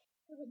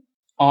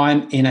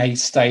 I'm in a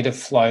state of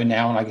flow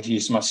now, and I get to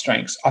use my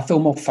strengths. I feel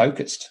more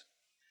focused.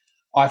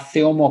 I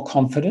feel more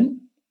confident.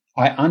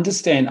 I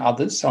understand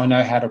others, so I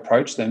know how to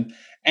approach them.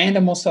 And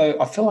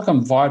I feel like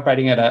I'm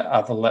vibrating at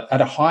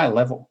a higher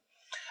level.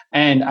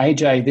 And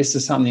AJ, this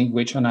is something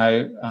which I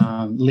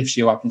know lifts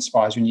you up,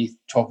 inspires when you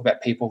talk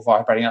about people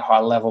vibrating at a high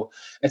level.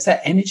 It's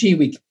that energy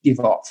we give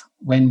off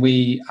when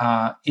we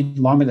are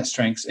in line with our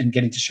strengths and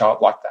getting to show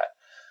up like that.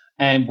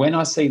 And when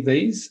I see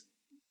these,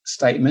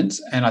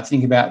 statements, and I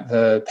think about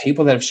the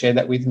people that have shared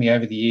that with me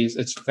over the years,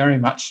 it's very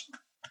much,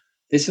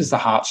 this is the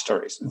heart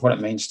stories of what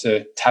it means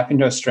to tap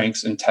into our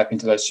strengths and tap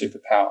into those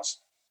superpowers.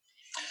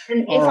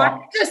 And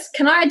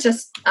can I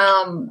just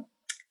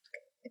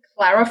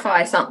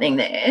clarify something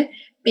there?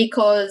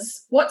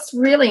 Because what's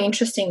really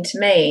interesting to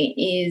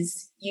me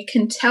is you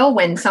can tell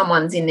when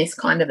someone's in this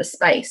kind of a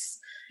space,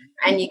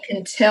 and you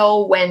can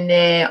tell when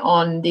they're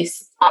on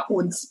this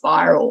upward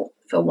spiral,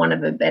 for want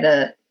of a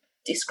better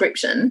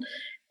description.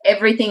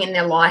 Everything in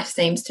their life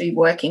seems to be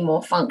working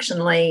more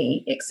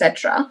functionally,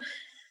 etc.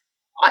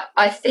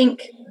 I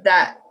think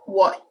that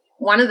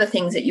one of the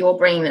things that you're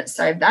bringing that's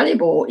so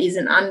valuable is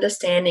an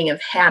understanding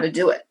of how to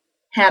do it,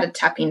 how to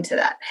tap into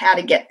that, how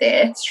to get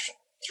there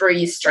through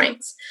your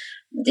strengths.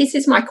 This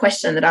is my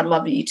question that I'd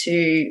love you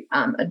to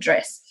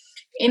address.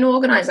 In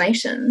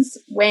organisations,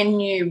 when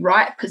you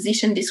write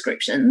position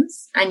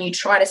descriptions and you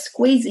try to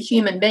squeeze a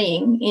human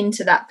being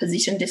into that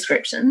position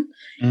description,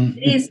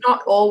 it is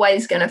not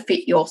always going to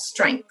fit your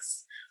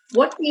strengths.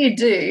 What do you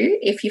do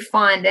if you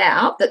find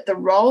out that the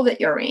role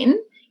that you're in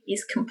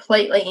is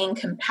completely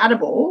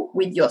incompatible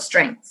with your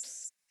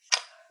strengths?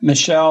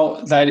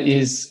 Michelle, that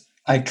is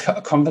a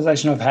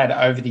conversation I've had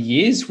over the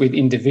years with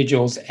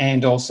individuals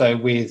and also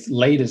with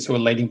leaders who are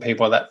leading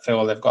people that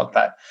feel they've got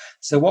that.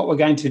 So what we're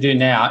going to do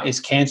now is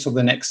cancel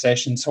the next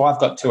session. So I've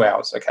got 2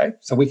 hours, okay?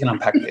 So we can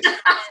unpack this.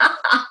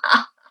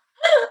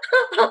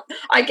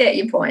 I get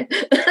your point.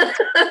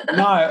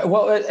 No,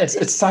 well,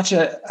 it's such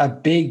a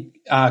big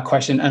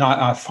question, and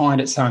I find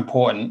it so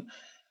important.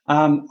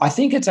 I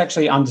think it's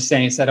actually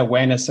understanding, it's that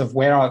awareness of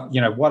where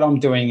what I'm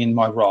doing in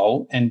my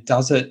role, and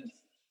does it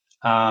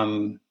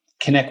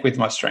connect with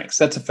my strengths.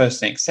 That's the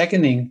first thing.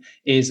 Second thing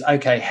is,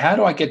 okay, how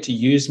do I get to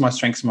use my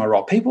strengths in my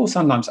role? People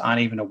sometimes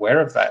aren't even aware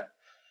of that.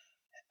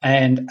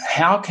 And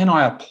how can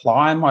I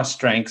apply my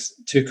strengths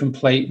to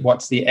complete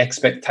what's the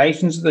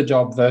expectations of the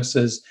job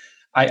versus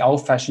a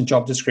old-fashioned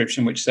job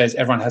description which says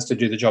everyone has to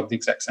do the job the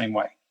exact same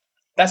way?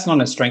 That's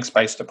not a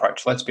strengths-based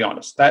approach, let's be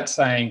honest. That's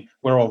saying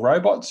we're all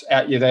robots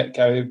out you that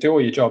go do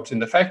all your jobs in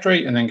the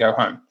factory and then go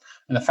home.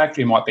 And the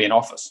factory might be an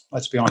office,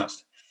 let's be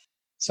honest.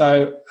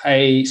 So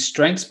a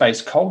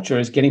strengths-based culture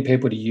is getting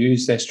people to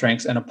use their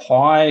strengths and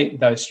apply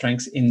those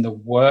strengths in the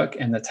work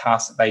and the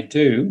tasks that they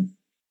do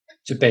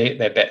to be at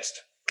their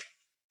best.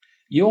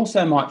 You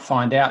also might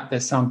find out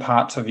there's some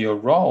parts of your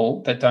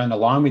role that don't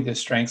align with your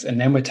strengths,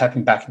 and then we're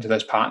tapping back into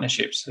those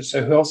partnerships.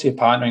 So who else are you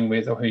partnering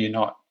with or who you're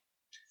not?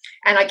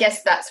 And I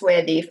guess that's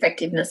where the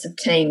effectiveness of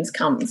teams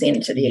comes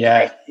into the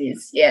equation,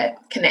 is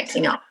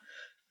connecting up.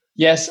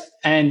 Yes,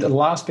 and the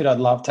last bit I'd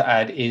love to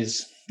add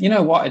is, you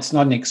know what, it's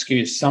not an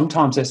excuse.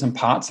 Sometimes there's some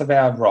parts of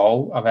our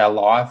role, of our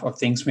life, of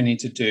things we need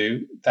to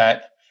do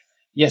that,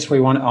 yes,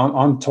 we want.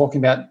 I'm talking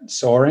about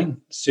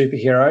soaring,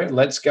 superhero,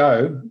 let's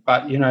go.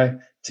 But,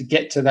 to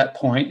get to that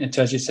point, and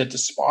as you said, to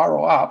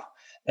spiral up,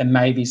 there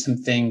may be some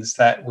things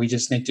that we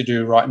just need to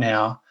do right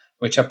now,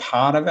 which are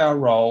part of our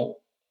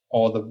role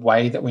or the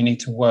way that we need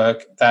to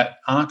work that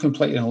aren't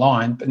completely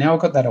aligned. But now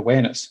I've got that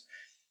awareness.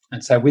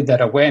 And so with that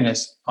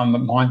awareness,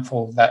 I'm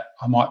mindful that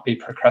I might be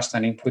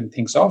procrastinating, putting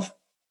things off.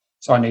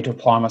 So I need to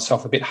apply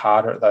myself a bit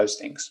harder at those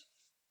things.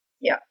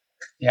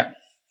 Yeah.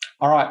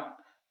 All right.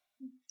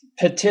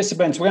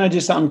 Participants, we're going to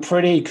do something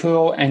pretty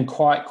cool and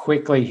quite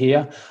quickly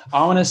here.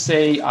 I want to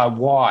see a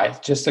Y,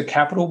 just a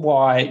capital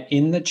Y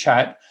in the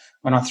chat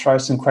when I throw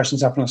some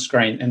questions up on the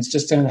screen. And it's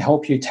just going to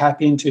help you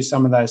tap into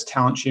some of those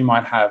talents you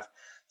might have.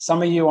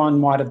 Some of you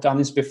might have done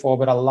this before,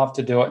 but I love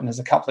to do it. And there's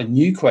a couple of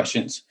new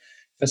questions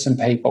for some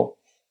people.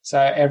 So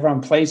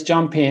everyone, please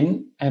jump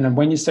in. And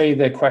when you see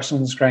the question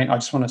on the screen, I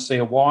just want to see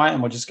a Y,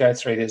 and we'll just go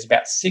through. There's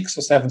about 6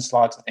 or 7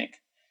 slides, I think.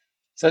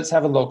 So let's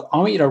have a look. I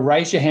want you to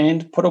raise your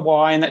hand, put a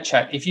Y in that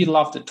chat. If you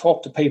love to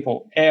talk to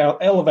people,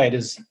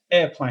 elevators,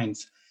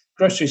 airplanes,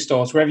 grocery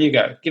stores, wherever you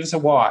go, give us a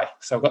Y.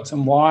 So I've got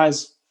some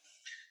Ys.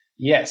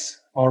 Yes.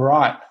 All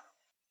right.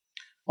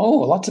 Oh,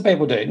 lots of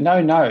people do.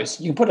 No no's.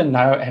 You can put a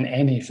no and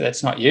N if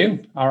that's not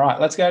you. All right,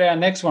 let's go to our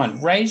next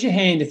one. Raise your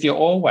hand if you're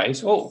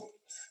always, we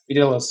did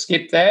a little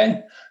skip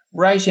there.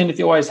 Raise your hand if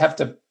you always have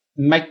to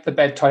make the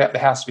bed, tidy up the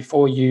house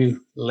before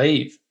you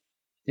leave.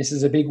 This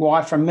is a big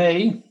Y from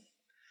me.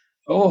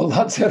 Oh,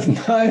 lots of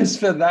no's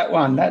for that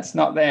one. That's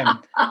not them.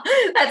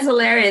 That's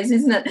hilarious,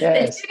 isn't it?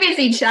 Yes. They're too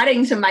busy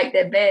chatting to make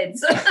their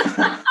beds.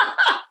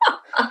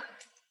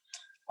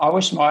 I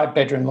wish my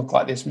bedroom looked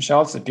like this,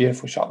 Michelle. It's a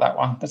beautiful shot, that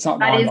one. That's not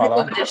that mine, is by a the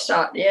way. gorgeous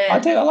shot, yeah. I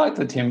do. I like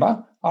the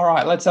timber. All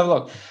right, let's have a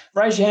look.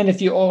 Raise your hand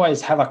if you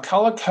always have a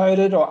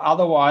color-coded or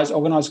otherwise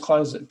organised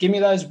closet. Give me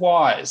those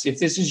Ys. If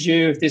this is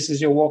you, if this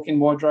is your walk-in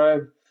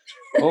wardrobe.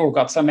 Oh,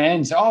 got some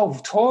N's. Oh,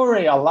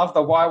 Tori, I love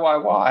the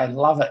YYY. I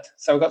love it.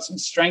 So we've got some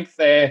strength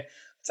there. I'd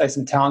say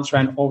some talents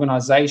around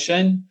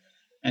organisation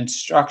and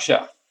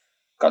structure.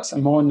 Got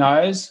some more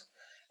no's.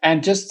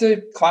 And just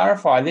to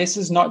clarify, this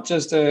is not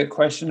just a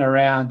question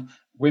around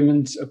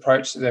women's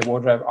approach to their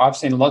wardrobe. I've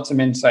seen lots of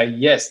men say,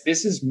 yes,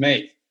 this is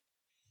me.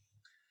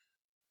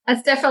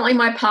 That's definitely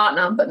my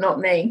partner, but not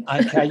me.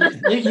 Okay,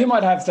 you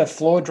might have the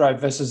floordrobe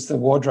versus the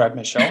wardrobe,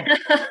 Michelle.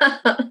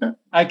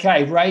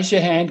 Okay, raise your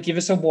hand, give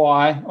us a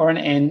Y or an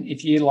N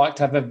if you like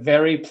to have a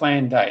very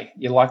planned day.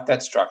 You like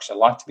that structure,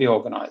 like to be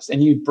organised,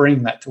 and you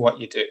bring that to what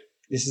you do.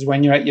 This is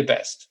when you're at your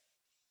best.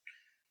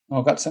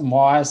 I've got some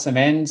Y's, some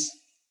N's.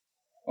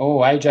 Oh,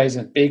 AJ's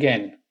a big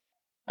N.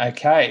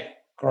 Okay,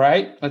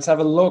 great. Let's have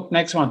a look.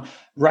 Next one.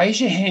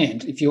 Raise your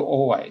hand if you're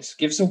always.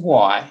 Give us a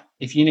Y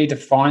if you need to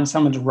find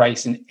someone to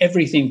race in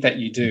everything that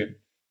you do.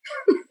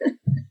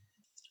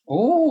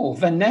 Oh,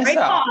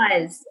 Vanessa.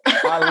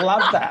 I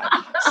love that.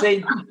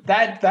 See,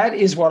 that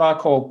is what I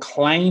call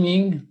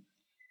claiming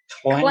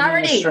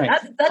clarity.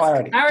 Strength. That's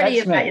clarity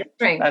about your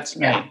strength. That's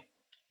me.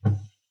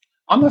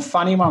 I'm a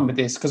funny one with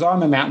this because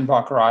I'm a mountain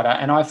bike rider,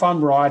 and if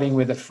I'm riding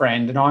with a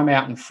friend and I'm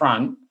out in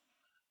front,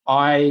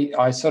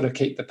 I sort of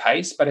keep the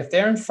pace. But if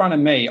they're in front of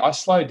me, I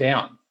slow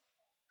down.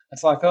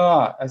 It's like,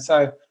 and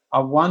so I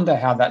wonder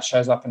how that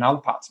shows up in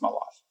other parts of my life.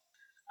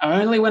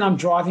 Only when I'm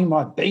driving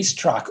my beast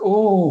truck.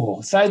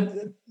 Oh,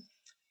 so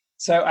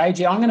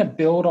AJ, I'm going to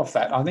build off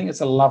that. I think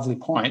it's a lovely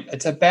point.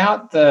 It's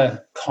about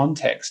the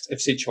context of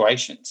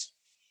situations.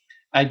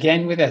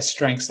 Again, with our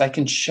strengths, they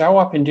can show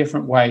up in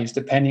different ways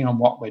depending on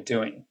what we're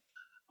doing.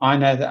 I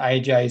know that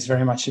AJ is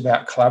very much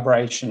about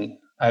collaboration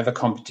over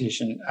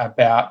competition,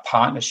 about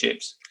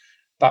partnerships.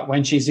 But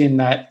when she's in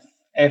that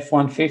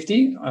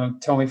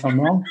F-150, tell me if I'm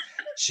wrong,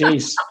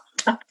 she's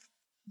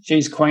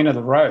queen of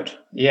the road.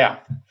 Yeah.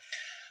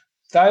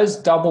 Those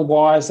double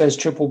Ys, those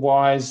triple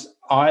Ys,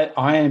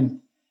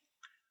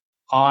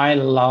 I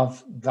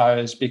love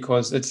those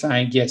because it's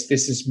saying, yes,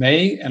 this is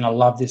me and I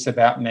love this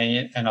about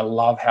me and I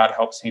love how it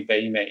helps me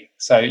be me.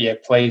 So, yeah,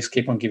 please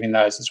keep on giving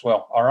those as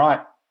well. All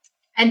right.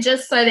 And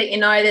just so that you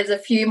know, there's a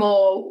few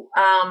more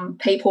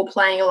people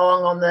playing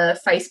along on the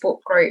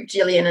Facebook group,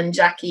 Gillian and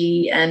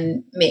Jackie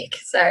and Mick.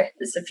 So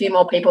there's a few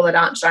more people that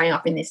aren't showing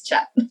up in this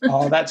chat.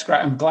 Oh, that's great.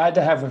 I'm glad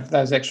to have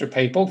those extra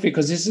people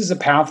because this is a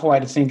powerful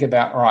way to think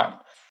about, right,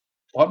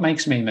 what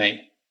makes me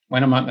me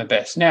when I'm at my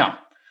best? Now,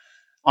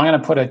 I'm going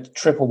to put a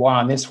triple Y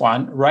on this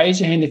one. Raise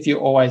your hand if you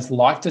always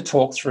like to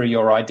talk through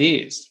your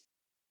ideas.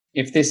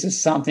 If this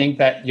is something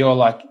that you're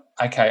like,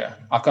 okay,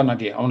 I've got an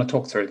idea. I want to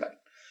talk through that.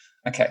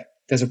 Okay,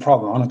 there's a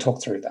problem. I want to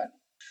talk through that.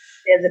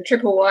 There's a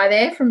triple Y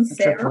there from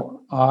Sarah.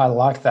 I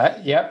like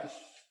that. Yep.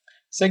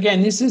 So,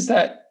 again, this is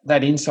that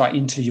insight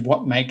into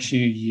what makes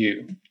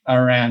you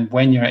around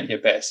when you're at your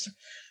best.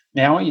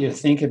 Now, I want you to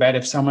think about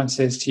if someone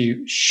says to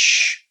you,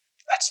 shh,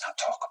 let's not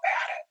talk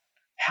about it.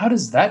 How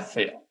does that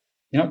feel?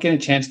 You're not getting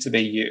a chance to be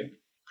you.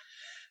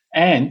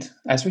 And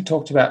as we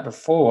talked about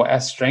before, our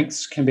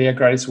strengths can be our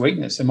greatest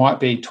weakness. It might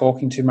be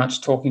talking too much.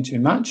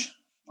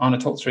 I want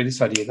to talk through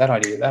this idea, that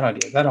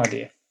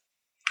idea.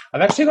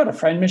 I've actually got a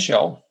friend,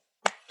 Michelle,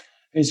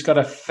 who's got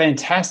a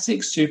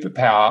fantastic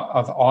superpower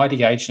of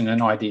ideation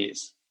and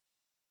ideas.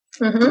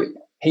 Mm-hmm.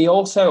 He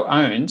also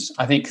owns,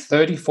 I think,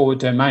 34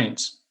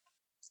 domains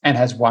and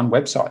has one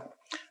website.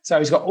 So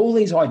he's got all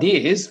these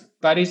ideas,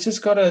 but he's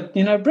just got to,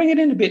 bring it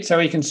in a bit so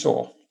he can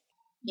soar.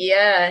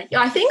 Yeah,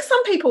 I think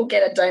some people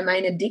get a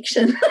domain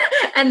addiction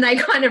and they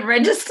kind of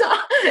register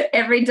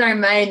every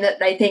domain that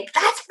they think,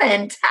 that's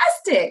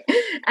fantastic,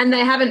 and they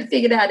haven't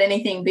figured out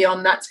anything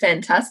beyond that's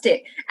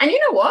fantastic. And you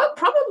know what?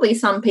 Probably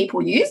some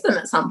people use them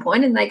at some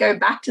point and they go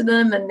back to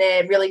them and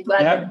they're really glad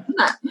they've done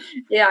that.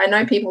 Yeah, I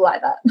know people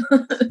like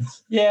that.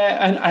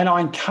 Yeah, and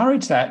I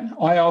encourage that.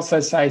 I also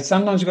say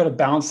sometimes you've got to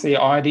balance the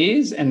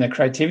ideas and the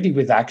creativity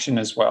with action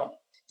as well.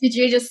 Did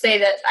you just see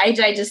that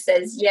AJ just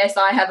says, yes,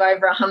 I have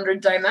over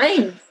 100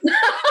 domains?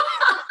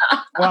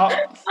 Well,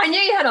 I knew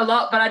you had a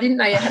lot, but I didn't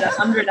know you had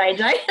 100,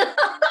 AJ.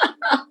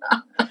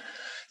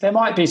 There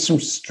might be some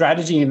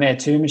strategy in there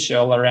too,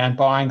 Michelle, around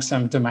buying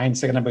some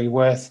domains that are going to be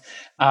worth,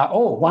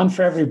 one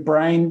for every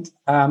brain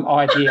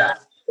idea.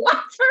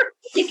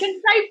 You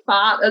can say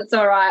fart, it's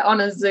all right,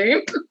 on a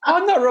Zoom.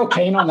 I'm not real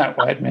keen on that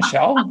word,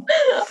 Michelle.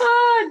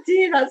 Oh,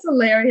 dear, that's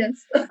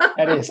hilarious.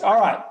 It is. All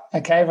right.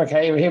 Okay,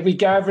 here we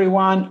go,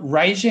 everyone.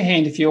 Raise your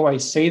hand if you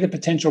always see the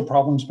potential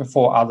problems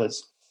before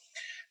others.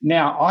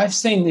 Now, I've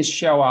seen this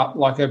show up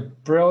like a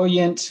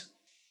brilliant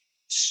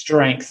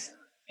strength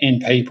in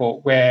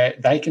people where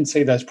they can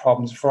see those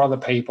problems for other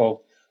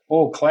people.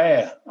 Oh,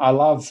 Claire, I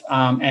love,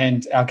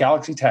 and our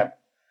Galaxy tab.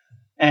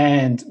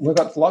 And we've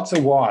got lots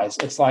of whys.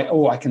 It's like,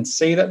 I can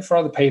see that for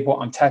other people.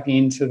 I'm tapping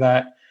into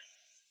that.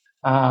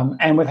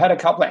 And we've had a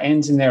couple of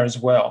ends in there as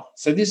well.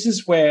 So this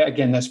is where,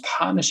 again, those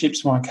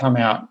partnerships might come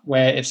out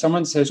where if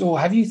someone says,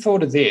 have you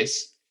thought of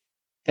this?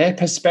 Their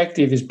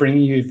perspective is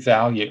bringing you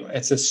value.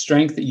 It's a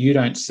strength that you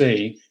don't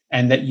see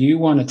and that you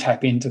want to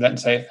tap into that and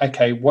say,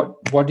 okay,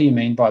 what do you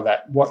mean by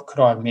that? What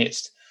could I have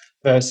missed?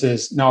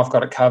 Versus, no, I've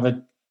got it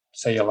covered.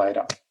 See you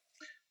later.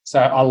 So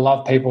I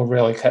love people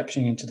really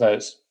capturing into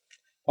those.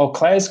 Well,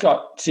 Claire's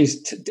got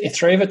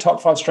 3 of her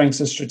top 5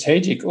 strengths are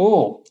strategic.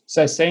 Oh,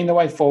 so seeing the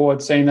way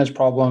forward, seeing those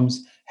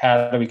problems,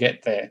 how do we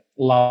get there?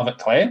 Love it,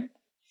 Claire.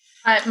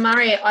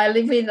 Murray, I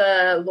live with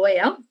a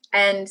lawyer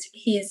and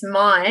his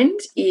mind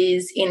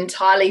is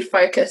entirely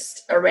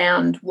focused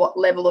around what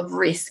level of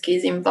risk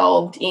is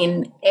involved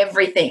in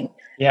everything.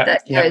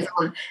 that goes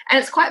on. And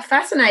it's quite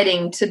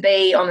fascinating to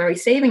be on the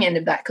receiving end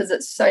of that because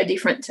it's so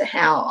different to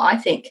how I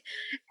think.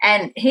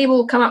 And he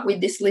will come up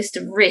with this list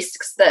of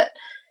risks that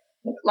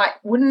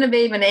wouldn't have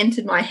even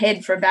entered my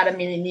head for about 1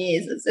 million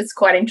years. It's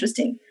quite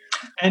interesting.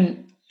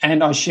 And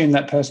I assume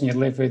that person you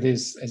live with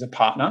is a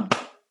partner.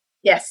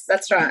 Yes,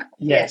 that's right.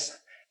 Yes.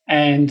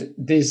 And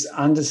this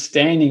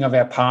understanding of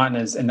our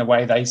partners and the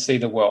way they see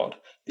the world.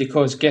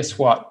 Because guess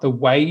what? The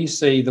way you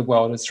see the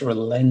world is through a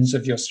lens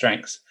of your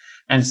strengths.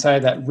 And so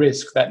that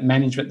risk, that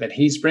management that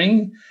he's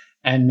bringing,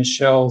 and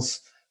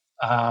Michelle's,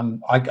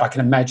 I can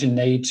imagine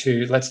need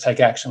to, let's take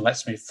action,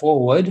 let's move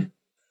forward.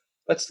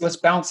 Let's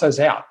balance those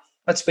out.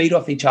 Let's feed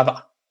off each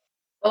other.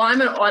 Well,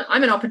 I'm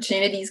an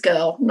opportunities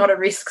girl, not a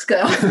risks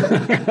girl.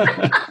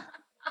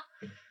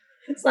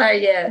 So,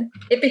 yeah,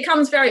 it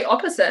becomes very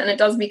opposite and it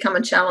does become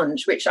a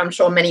challenge, which I'm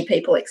sure many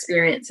people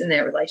experience in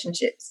their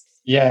relationships.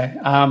 Yeah.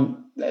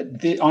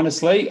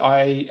 Honestly,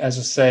 as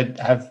I said,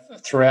 have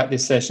throughout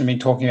this session been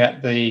talking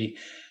about the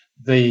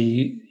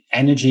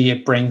energy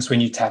it brings when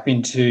you tap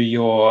into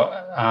your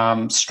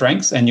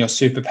strengths and your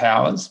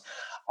superpowers.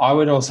 I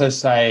would also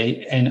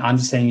say in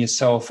understanding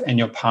yourself and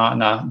your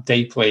partner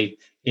deeply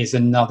is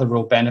another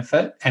real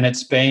benefit. And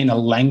it's been a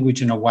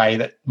language in a way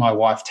that my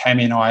wife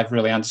Tammy and I have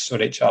really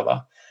understood each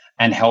other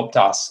and helped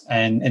us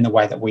and in the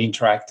way that we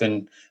interact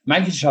and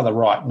make each other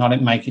right,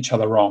 not make each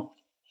other wrong.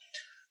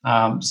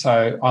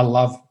 So I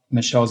love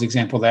Michelle's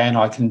example there, and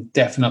I can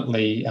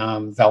definitely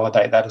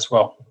validate that as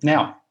well.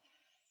 Now,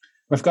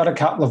 we've got a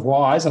couple of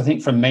whys, I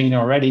think, from Mina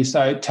already.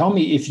 So tell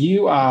me, if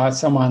you are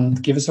someone,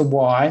 give us a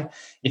why.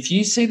 If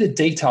you see the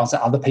details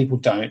that other people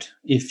don't,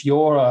 if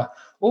you're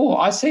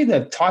I see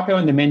the typo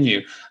in the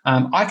menu.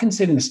 I can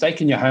see the mistake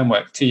in your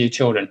homework to your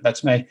children.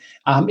 That's me.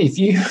 If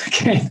you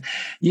can,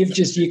 you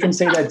can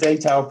see that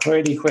detail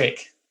pretty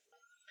quick.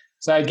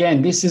 So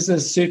again, this is a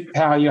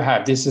superpower you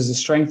have. This is a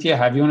strength you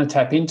have. You want to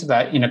tap into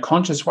that in a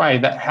conscious way.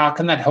 That how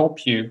can that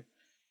help you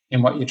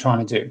in what you're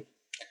trying to do?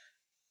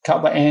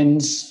 Couple of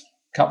ends,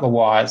 couple of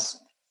whys.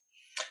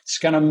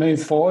 Just going to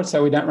move forward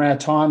so we don't run out of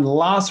time. The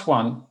last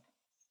one.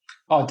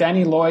 Oh,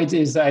 Danny Lloyd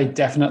is a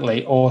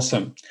definitely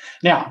awesome.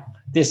 Now,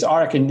 this,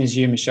 I reckon, is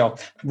you, Michelle.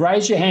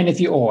 Raise your hand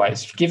if you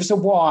always. Give us a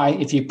why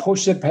if you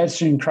push the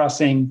pedestrian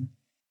crossing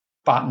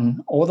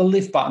button or the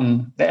lift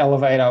button, the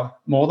elevator,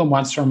 more than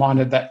once to remind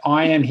it that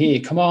I am here.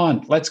 Come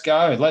on, let's go.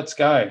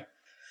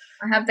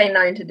 I have been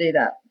known to do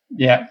that.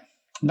 Yeah,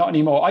 not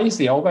anymore. I use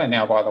the elbow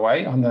now, by the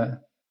way, on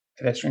the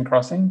pedestrian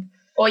crossing.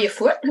 Or your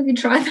foot. Have you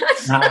tried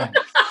that?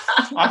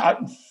 No. I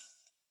just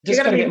You've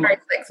got to be very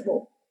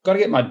flexible. Got to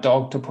get my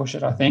dog to push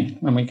it, I think,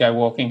 when we go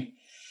walking.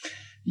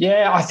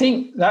 Yeah, I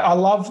think that I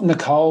love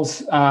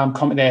Nicole's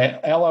comment there,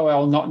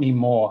 LOL, not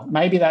anymore.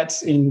 Maybe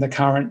that's in the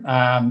current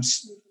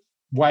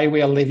way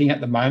we are living at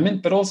the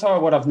moment, but also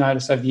what I've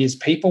noticed over the years,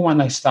 people, when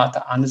they start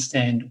to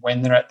understand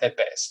when they're at their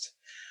best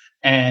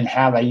and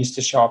how they used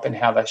to show up and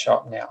how they show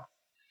up now.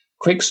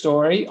 Quick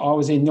story, I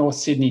was in North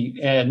Sydney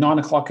at 9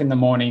 o'clock in the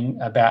morning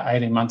about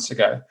 18 months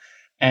ago,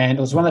 and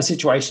it was one of those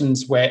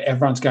situations where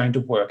everyone's going to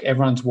work,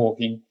 everyone's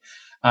walking,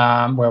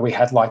 where we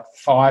had like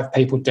 5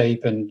 people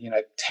deep and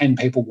 10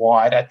 people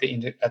wide at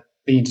the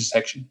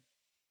intersection.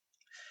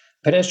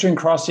 Pedestrian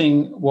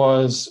crossing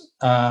was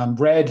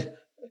red.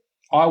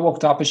 I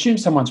walked up, assumed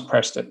someone's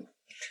pressed it.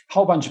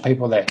 Whole bunch of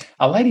people there.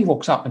 A lady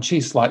walks up and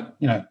she's like,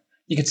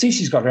 you can see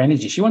she's got her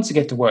energy. She wants to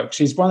get to work.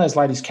 She's one of those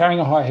ladies carrying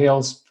her high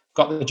heels,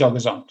 got the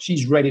joggers on.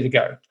 She's ready to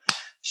go.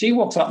 She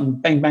walks up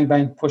and bang, bang,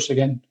 bang, push it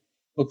again.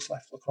 Looks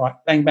left, look right.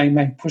 Bang, bang,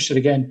 bang, push it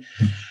again.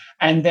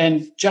 And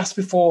then just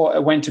before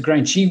it went to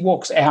green, she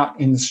walks out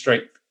in the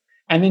street.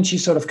 And then she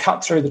sort of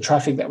cut through the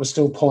traffic that was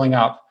still pulling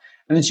up.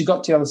 And then she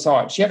got to the other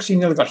side. She actually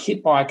nearly got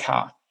hit by a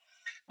car.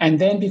 And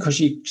then because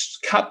she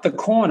cut the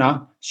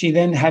corner, she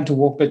then had to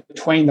walk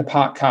between the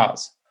parked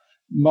cars.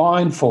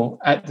 Mindful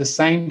at the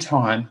same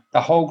time, the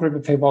whole group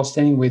of people I was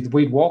standing with,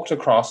 we'd walked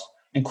across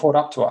and caught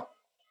up to her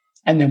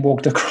and then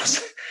walked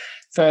across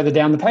further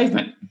down the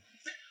pavement.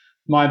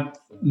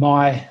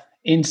 My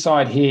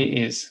insight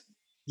here is,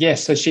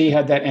 yes, so she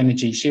had that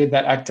energy. She had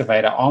that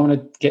activator. I want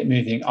to get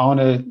moving. I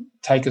want to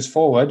take us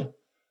forward.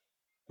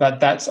 But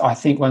that's, I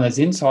think, one of those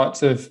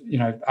insights of,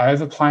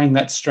 overplaying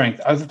that strength,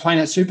 overplaying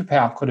that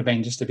superpower could have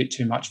been just a bit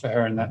too much for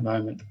her in that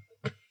moment.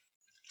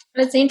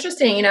 It's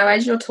interesting,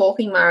 as you're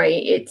talking, Murray,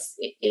 it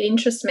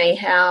interests me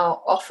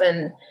how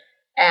often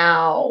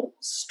our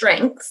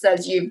strengths,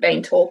 as you've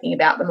been talking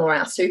about them, or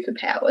our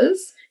superpowers,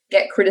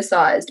 get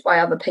criticised by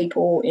other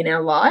people in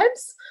our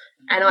lives.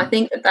 And I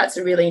think that that's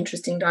a really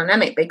interesting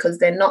dynamic because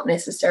they're not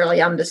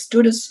necessarily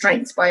understood as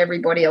strengths by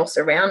everybody else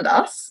around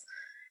us,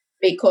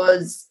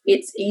 because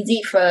it's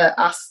easy for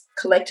us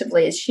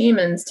collectively as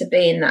humans to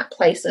be in that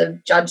place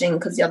of judging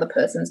because the other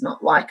person's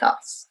not like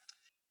us.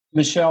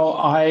 Michelle,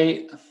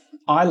 I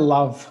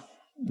love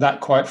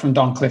that quote from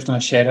Don Clifton I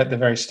shared at the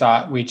very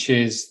start, which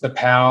is the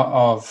power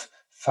of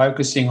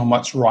focusing on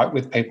what's right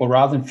with people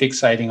rather than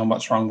fixating on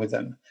what's wrong with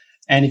them.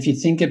 And if you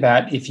think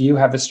about, if you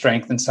have a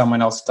strength and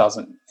someone else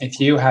doesn't, if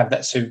you have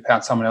that superpower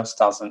and someone else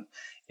doesn't,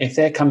 if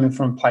they're coming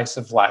from a place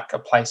of lack, a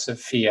place of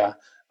fear,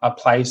 a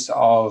place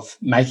of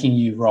making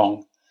you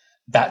wrong,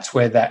 that's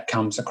where that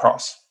comes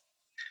across.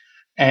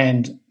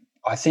 And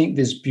I think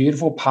this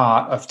beautiful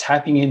part of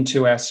tapping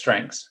into our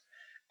strengths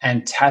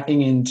and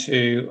tapping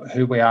into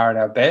who we are at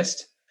our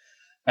best,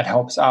 it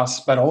helps us,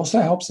 but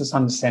also helps us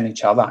understand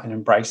each other and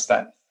embrace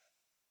that.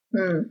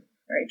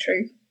 Very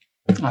true.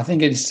 I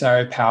think it is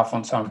so powerful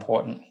and so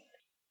important.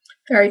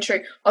 Very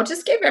true. I'll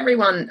just give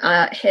everyone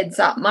a heads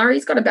up.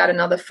 Murray's got about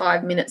another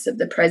 5 minutes of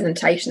the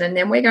presentation, and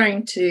then we're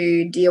going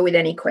to deal with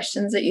any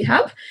questions that you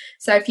have.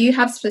 So if you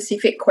have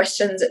specific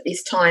questions at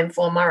this time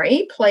for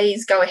Murray,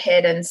 please go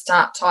ahead and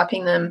start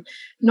typing them,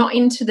 not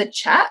into the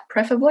chat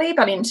preferably,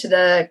 but into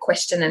the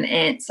question and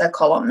answer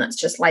column that's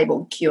just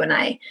labelled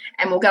Q&A.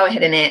 And we'll go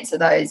ahead and answer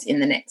those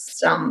in the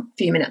next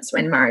few minutes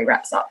when Murray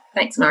wraps up.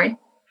 Thanks, Murray.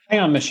 Hang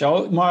on,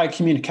 Michelle. My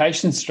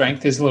communication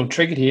strength is a little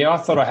triggered here. I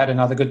thought I had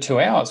another good 2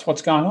 hours.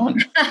 What's going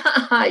on?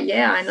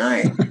 Yeah, I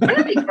know. Wouldn't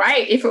it be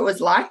great if it was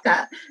like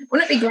that?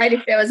 Wouldn't it be great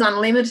if there was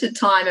unlimited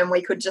time and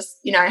we could just,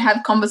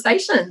 have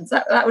conversations?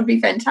 That would be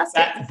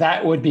fantastic.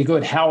 That would be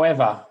good.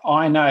 However,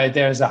 I know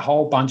there's a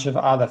whole bunch of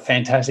other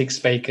fantastic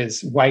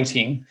speakers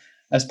waiting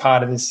as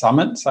part of this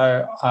summit.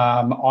 So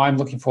I'm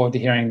looking forward to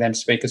hearing them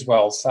speak as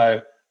well.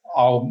 So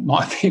I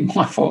might be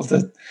mindful of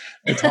the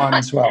time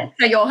as well.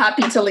 So you're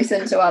happy to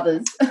listen to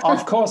others?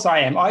 Of course I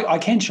am. I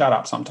can shut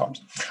up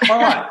sometimes. All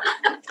right.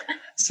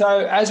 So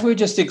as we're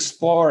just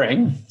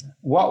exploring,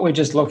 what we're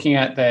just looking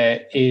at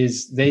there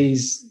is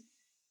these,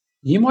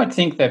 you might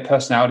think they're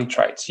personality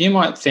traits. You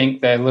might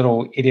think they're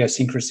little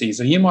idiosyncrasies,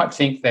 or you might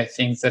think they're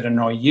things that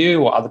annoy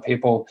you or other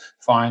people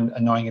find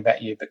annoying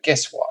about you. But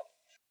guess what?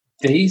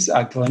 These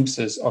are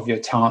glimpses of your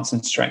talents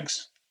and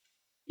strengths.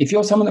 If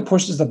you're someone that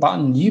pushes the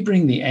button, you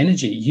bring the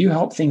energy, you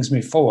help things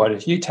move forward.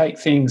 If you take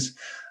things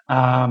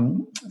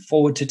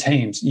forward to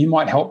teams, you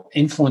might help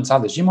influence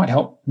others. You might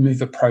help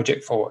move a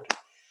project forward.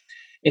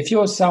 If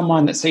you're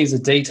someone that sees the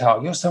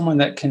detail, you're someone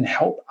that can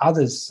help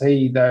others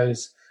see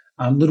those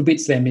little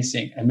bits they're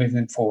missing and move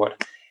them forward.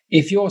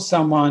 If you're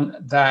someone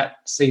that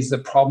sees the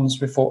problems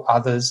before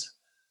others,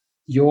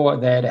 you're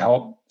there to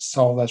help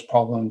solve those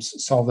problems,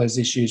 solve those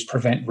issues,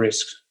 prevent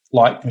risks,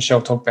 like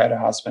Michelle talked about her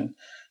husband.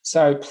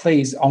 So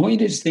please, I want you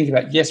to just think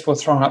about, yes, we're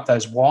throwing up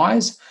those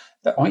whys,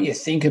 but I want you to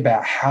think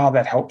about how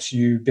that helps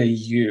you be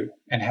you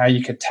and how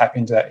you could tap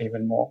into that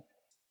even more.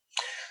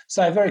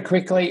 So very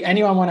quickly,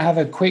 anyone want to have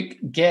a quick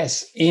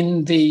guess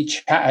in the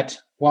chat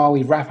while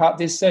we wrap up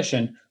this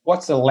session?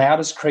 What's the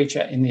loudest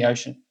creature in the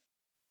ocean?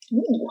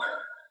 Ooh.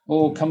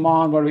 Oh, come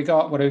on. What do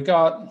we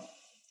got?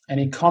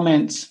 Any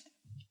comments?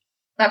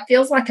 That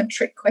feels like a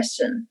trick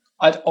question.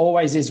 It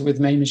always is with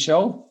me,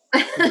 Michelle.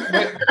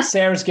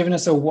 Sarah's given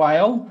us a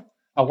whale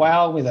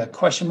with a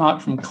question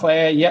mark from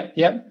Claire.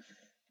 Yep.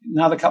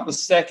 Another couple of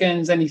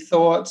seconds. Any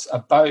thoughts? A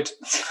boat.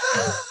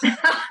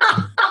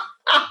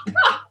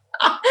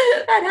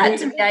 That had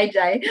to be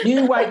AJ.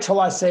 You wait till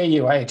I see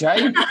you,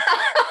 AJ.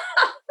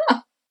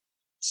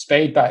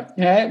 Speedboat.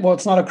 Yeah, well,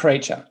 it's not a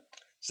creature.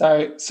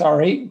 So,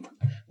 sorry,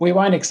 we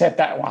won't accept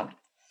that one.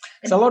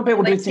 So a lot of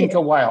people do think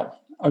a whale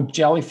or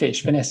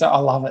jellyfish. Vanessa, I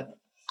love it.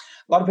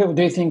 A lot of people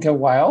do think a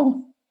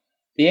whale.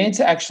 The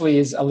answer actually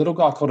is a little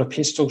guy called a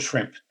pistol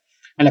shrimp.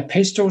 And a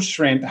pistol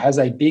shrimp has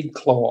a big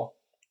claw.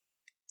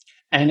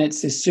 And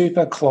it's this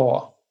super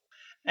claw.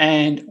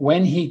 And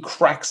when he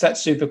cracks that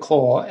super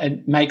claw,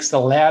 it makes the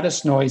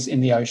loudest noise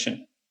in the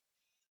ocean.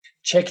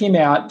 Check him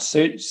out.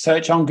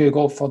 Search on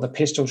Google for the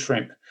pistol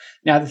shrimp.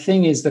 Now, the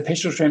thing is, the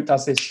pistol shrimp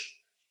does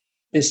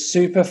this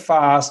super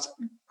fast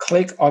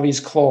click of his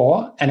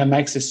claw, and it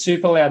makes a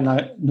super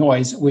loud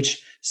noise,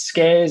 which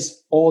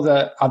scares all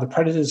the other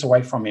predators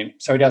away from him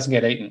so he doesn't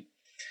get eaten.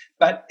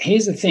 But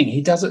here's the thing.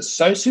 He does it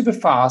so super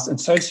fast and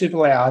so super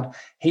loud,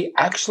 he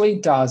actually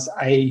does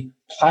a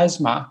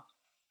plasma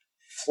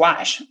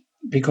flash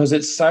because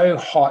it's so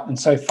hot and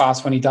so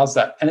fast when he does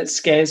that, and it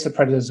scares the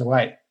predators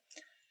away.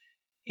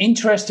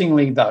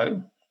 Interestingly,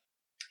 though,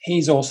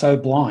 he's also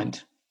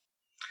blind.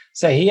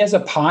 So he has a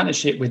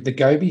partnership with the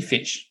goby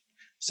fish.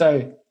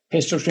 So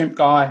pistol shrimp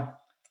guy,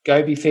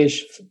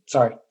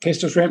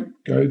 pistol shrimp,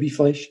 goby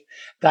fish,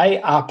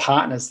 they are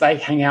partners. They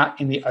hang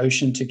out in the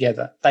ocean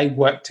together. They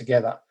work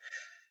together.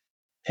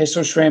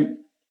 Pistol shrimp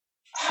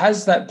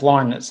has that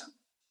blindness,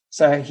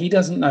 so he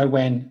doesn't know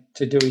when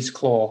to do his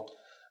claw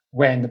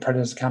when the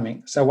predators are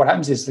coming. So what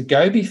happens is the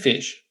goby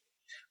fish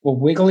will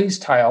wiggle his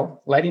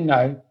tail, let him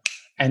know,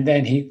 and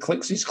then he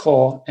clicks his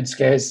claw and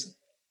scares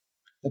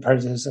the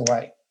predators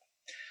away.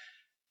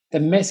 The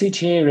message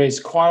here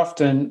is quite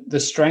often the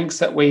strengths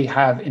that we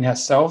have in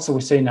ourselves or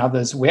we see in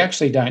others, we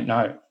actually don't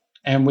know,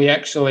 and we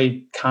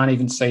actually can't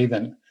even see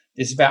them.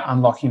 It's about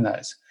unlocking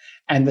those.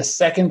 And the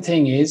second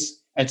thing is,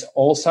 it's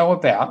also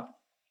about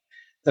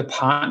the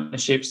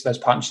partnerships, those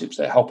partnerships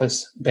that help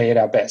us be at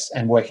our best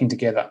and working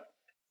together.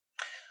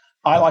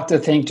 I like to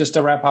think, just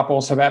to wrap up,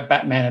 also about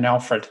Batman and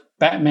Alfred.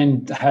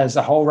 Batman has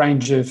a whole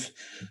range of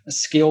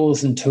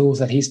skills and tools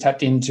that he's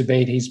tapped in to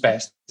be at his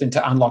best and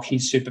to unlock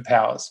his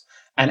superpowers.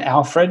 And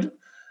Alfred,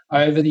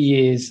 over the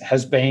years,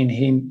 has been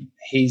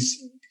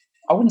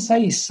I wouldn't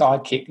say his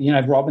sidekick. You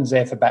know, Robin's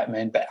there for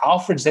Batman, but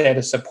Alfred's there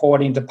to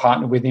support him, to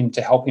partner with him,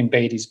 to help him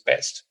be at his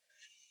best.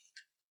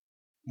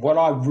 What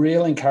I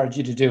really encourage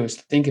you to do is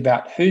think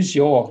about who's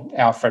your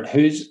Alfred,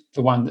 who's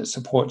the one that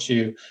supports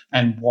you,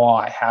 and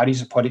why. How do you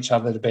support each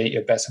other to be at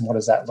your best, and what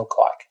does that look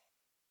like?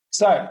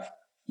 So,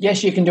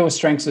 yes, you can do a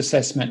strengths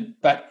assessment,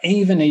 but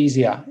even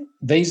easier,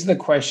 these are the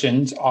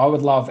questions I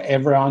would love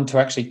everyone to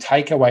actually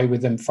take away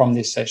with them from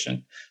this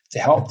session to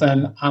help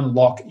them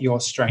unlock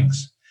your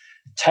strengths.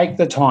 Take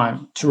the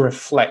time to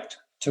reflect,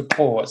 to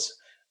pause,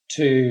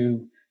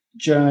 to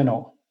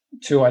journal,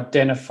 to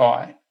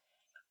identify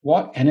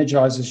what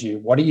energizes you.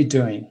 What are you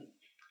doing?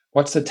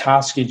 What's the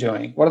task you're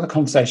doing? What are the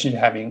conversations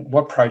you're having?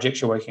 What projects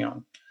you're working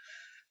on?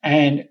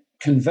 And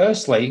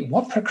conversely,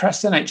 what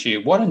procrastinates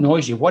you? What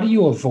annoys you? What do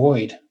you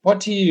avoid? What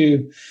do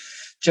you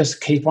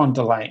just keep on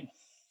delaying?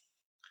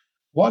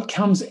 What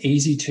comes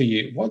easy to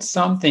you? What's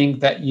something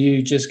that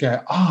you just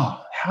go,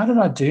 how did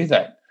I do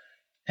that?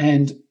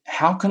 And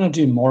how can I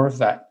do more of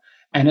that?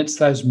 And it's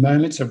those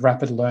moments of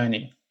rapid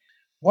learning.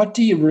 What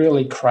do you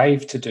really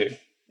crave to do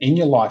in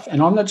your life?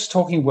 And I'm not just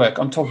talking work,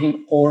 I'm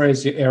talking all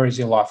areas of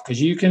your life,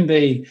 because you can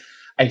be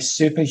a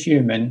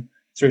superhuman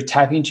through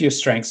tapping into your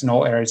strengths in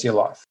all areas of your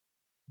life.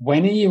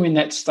 When are you in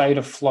that state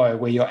of flow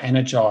where you're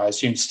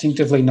energized, you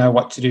instinctively know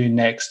what to do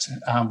next,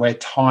 where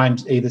time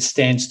either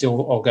stands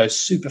still or goes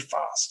super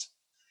fast?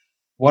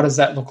 What does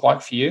that look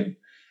like for you?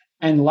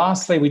 And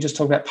lastly, we just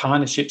talked about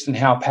partnerships and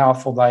how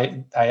powerful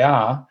they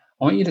are.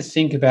 I want you to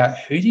think about,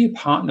 who do you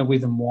partner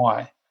with and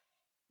why?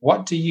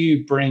 What do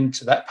you bring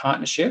to that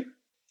partnership,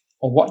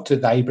 or what do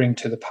they bring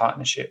to the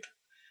partnership?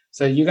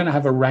 So you're going to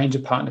have a range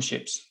of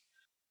partnerships.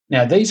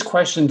 Now, these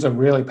questions are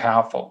really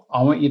powerful.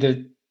 I want you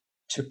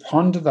to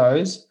ponder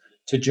those,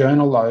 to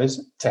journal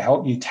those, to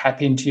help you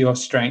tap into your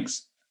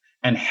strengths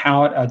and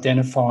how it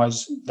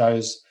identifies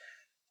those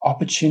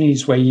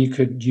opportunities where you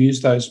could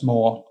use those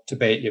more to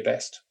be at your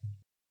best.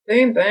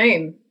 Boom,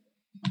 boom.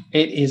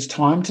 It is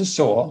time to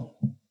soar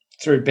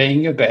through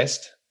being your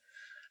best.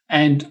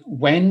 And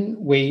when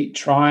we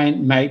try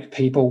and make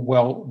people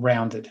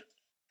well-rounded,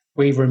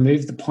 we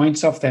remove the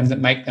points off them that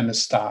make them a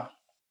star.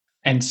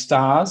 And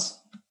stars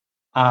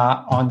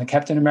are on the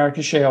Captain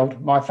America shield,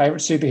 my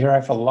favorite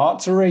superhero for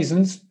lots of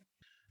reasons.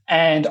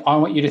 And I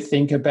want you to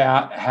think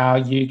about how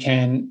you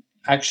can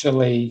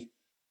actually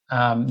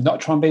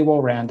not try and be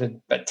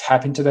well-rounded, but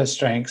tap into those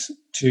strengths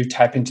to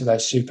tap into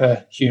those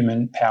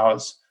superhuman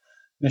powers.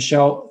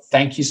 Michelle,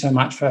 thank you so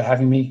much for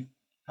having me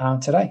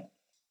today.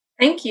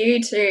 Thank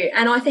you too.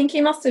 And I think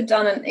you must have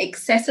done an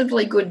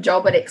excessively good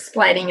job at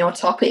explaining your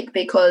topic,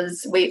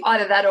 because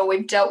either that or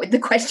we've dealt with the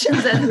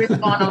questions as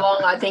we've gone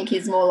along, I think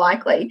is more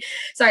likely.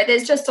 So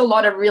there's just a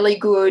lot of really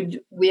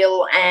good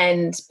will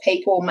and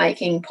people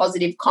making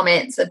positive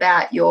comments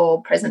about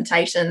your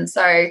presentation.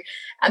 So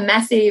a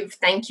massive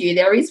thank you.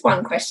 There is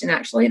one question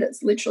actually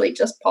that's literally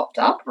just popped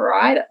up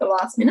right at the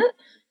last minute.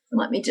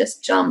 Let me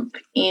just jump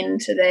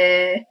into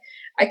there.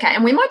 Okay,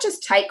 and we might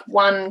just take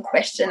one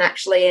question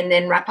actually and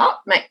then wrap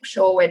up, make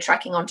sure we're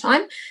tracking on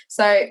time.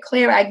 So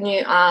Claire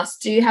Agnew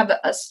asked, do you have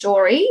a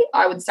story,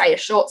 I would say a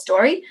short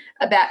story,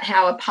 about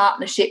how a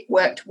partnership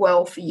worked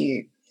well for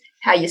you,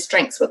 how your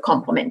strengths were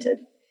complemented?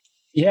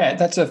 Yeah,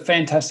 that's a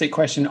fantastic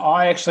question.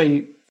 I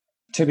actually,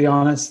 to be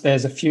honest,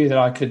 there's a few that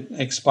I could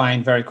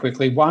explain very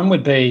quickly. One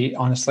would be,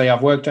 honestly,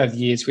 I've worked over the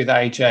years with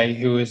AJ,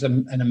 who is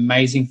an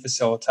amazing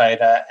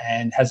facilitator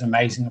and has an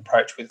amazing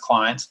approach with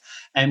clients.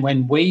 And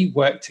when we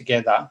work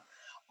together,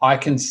 I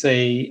can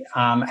see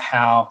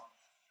how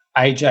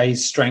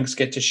AJ's strengths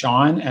get to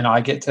shine and I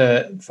get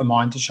for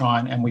mine to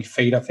shine, and we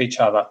feed off each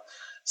other.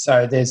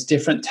 So there's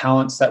different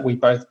talents that we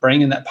both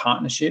bring in that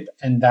partnership,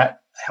 and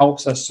that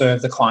helps us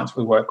serve the clients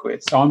we work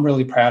with. So I'm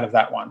really proud of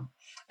that one.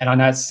 And I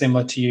know it's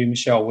similar to you,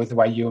 Michelle, with the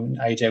way you and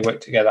AJ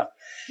work together.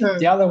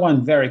 The other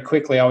one, very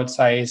quickly, I would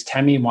say, is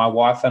Tammy, my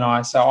wife, and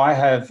I. So I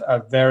have a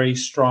very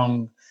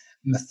strong,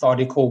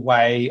 methodical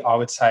way, I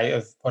would say,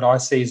 of what I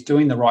see as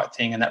doing the right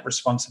thing and that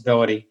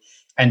responsibility.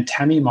 And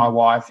Tammy, my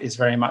wife, is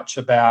very much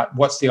about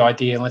what's the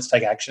idea and let's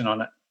take action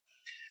on it.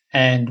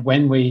 And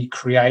when we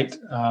create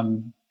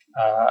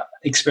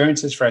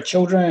experiences for our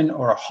children,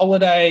 or a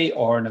holiday,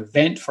 or an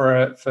event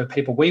for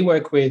people we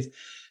work with,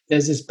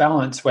 there's this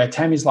balance where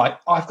Tammy's like,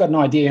 I've got an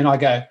idea, and I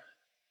go,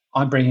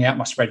 I'm bringing out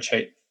my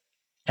spreadsheet.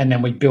 And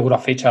then we build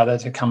off each other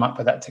to come up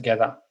with that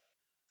together.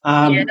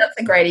 Yeah, that's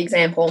a great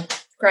example.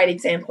 Great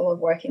example of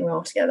working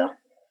well together.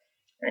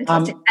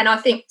 Fantastic. And I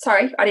think,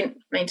 sorry, I didn't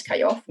mean to cut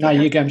you off. No,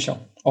 you go,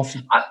 Michelle.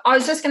 Awesome. I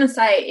was just going to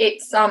say,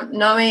 it's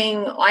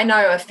I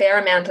know a fair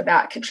amount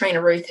about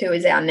Katrina Ruth, who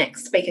is our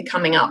next speaker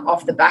coming up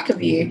off the back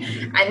of you.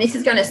 And this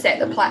is going to set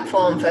the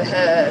platform for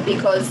her,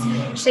 because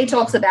she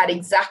talks about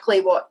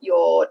exactly what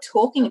you're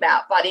talking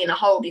about, but in a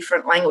whole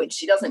different language.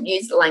 She doesn't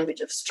use the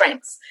language of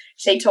strengths.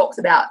 She talks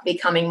about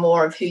becoming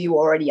more of who you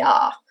already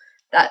are.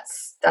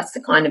 That's the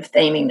kind of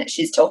theming that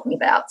she's talking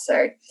about.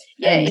 So,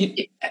 yeah.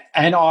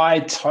 And I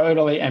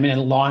totally am in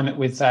alignment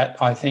with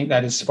that. I think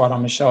that is spot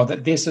on, Michelle,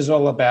 that this is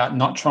all about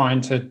not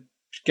trying to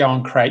go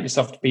and create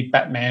yourself to be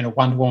Batman or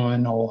Wonder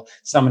Woman or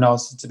someone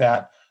else. It's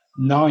about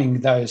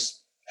knowing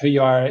who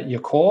you are at your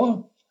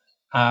core,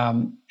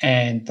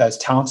 and those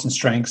talents and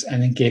strengths,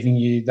 and then giving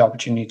you the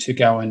opportunity to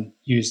go and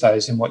use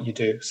those in what you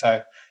do.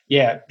 So,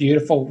 yeah,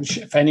 beautiful.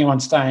 If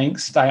anyone's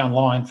stay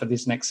online for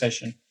this next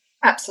session.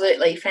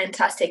 Absolutely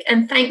fantastic.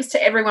 And thanks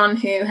to everyone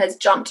who has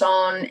jumped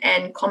on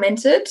and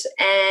commented.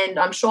 And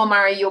I'm sure,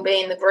 Murray, you'll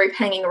be in the group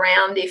hanging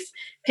around if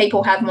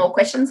people have more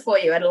questions for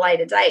you at a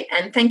later date.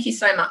 And thank you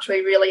so much.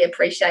 We really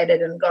appreciate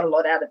it and got a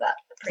lot out of that.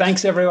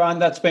 Thanks, everyone.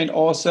 That's been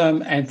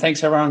awesome. And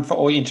thanks, everyone, for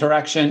all your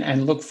interaction,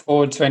 and look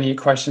forward to any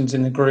questions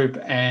in the group,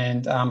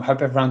 and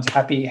hope everyone's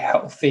happy,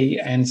 healthy,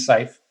 and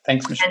safe.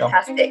 Thanks, Michelle.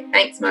 Fantastic.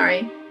 Thanks,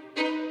 Murray.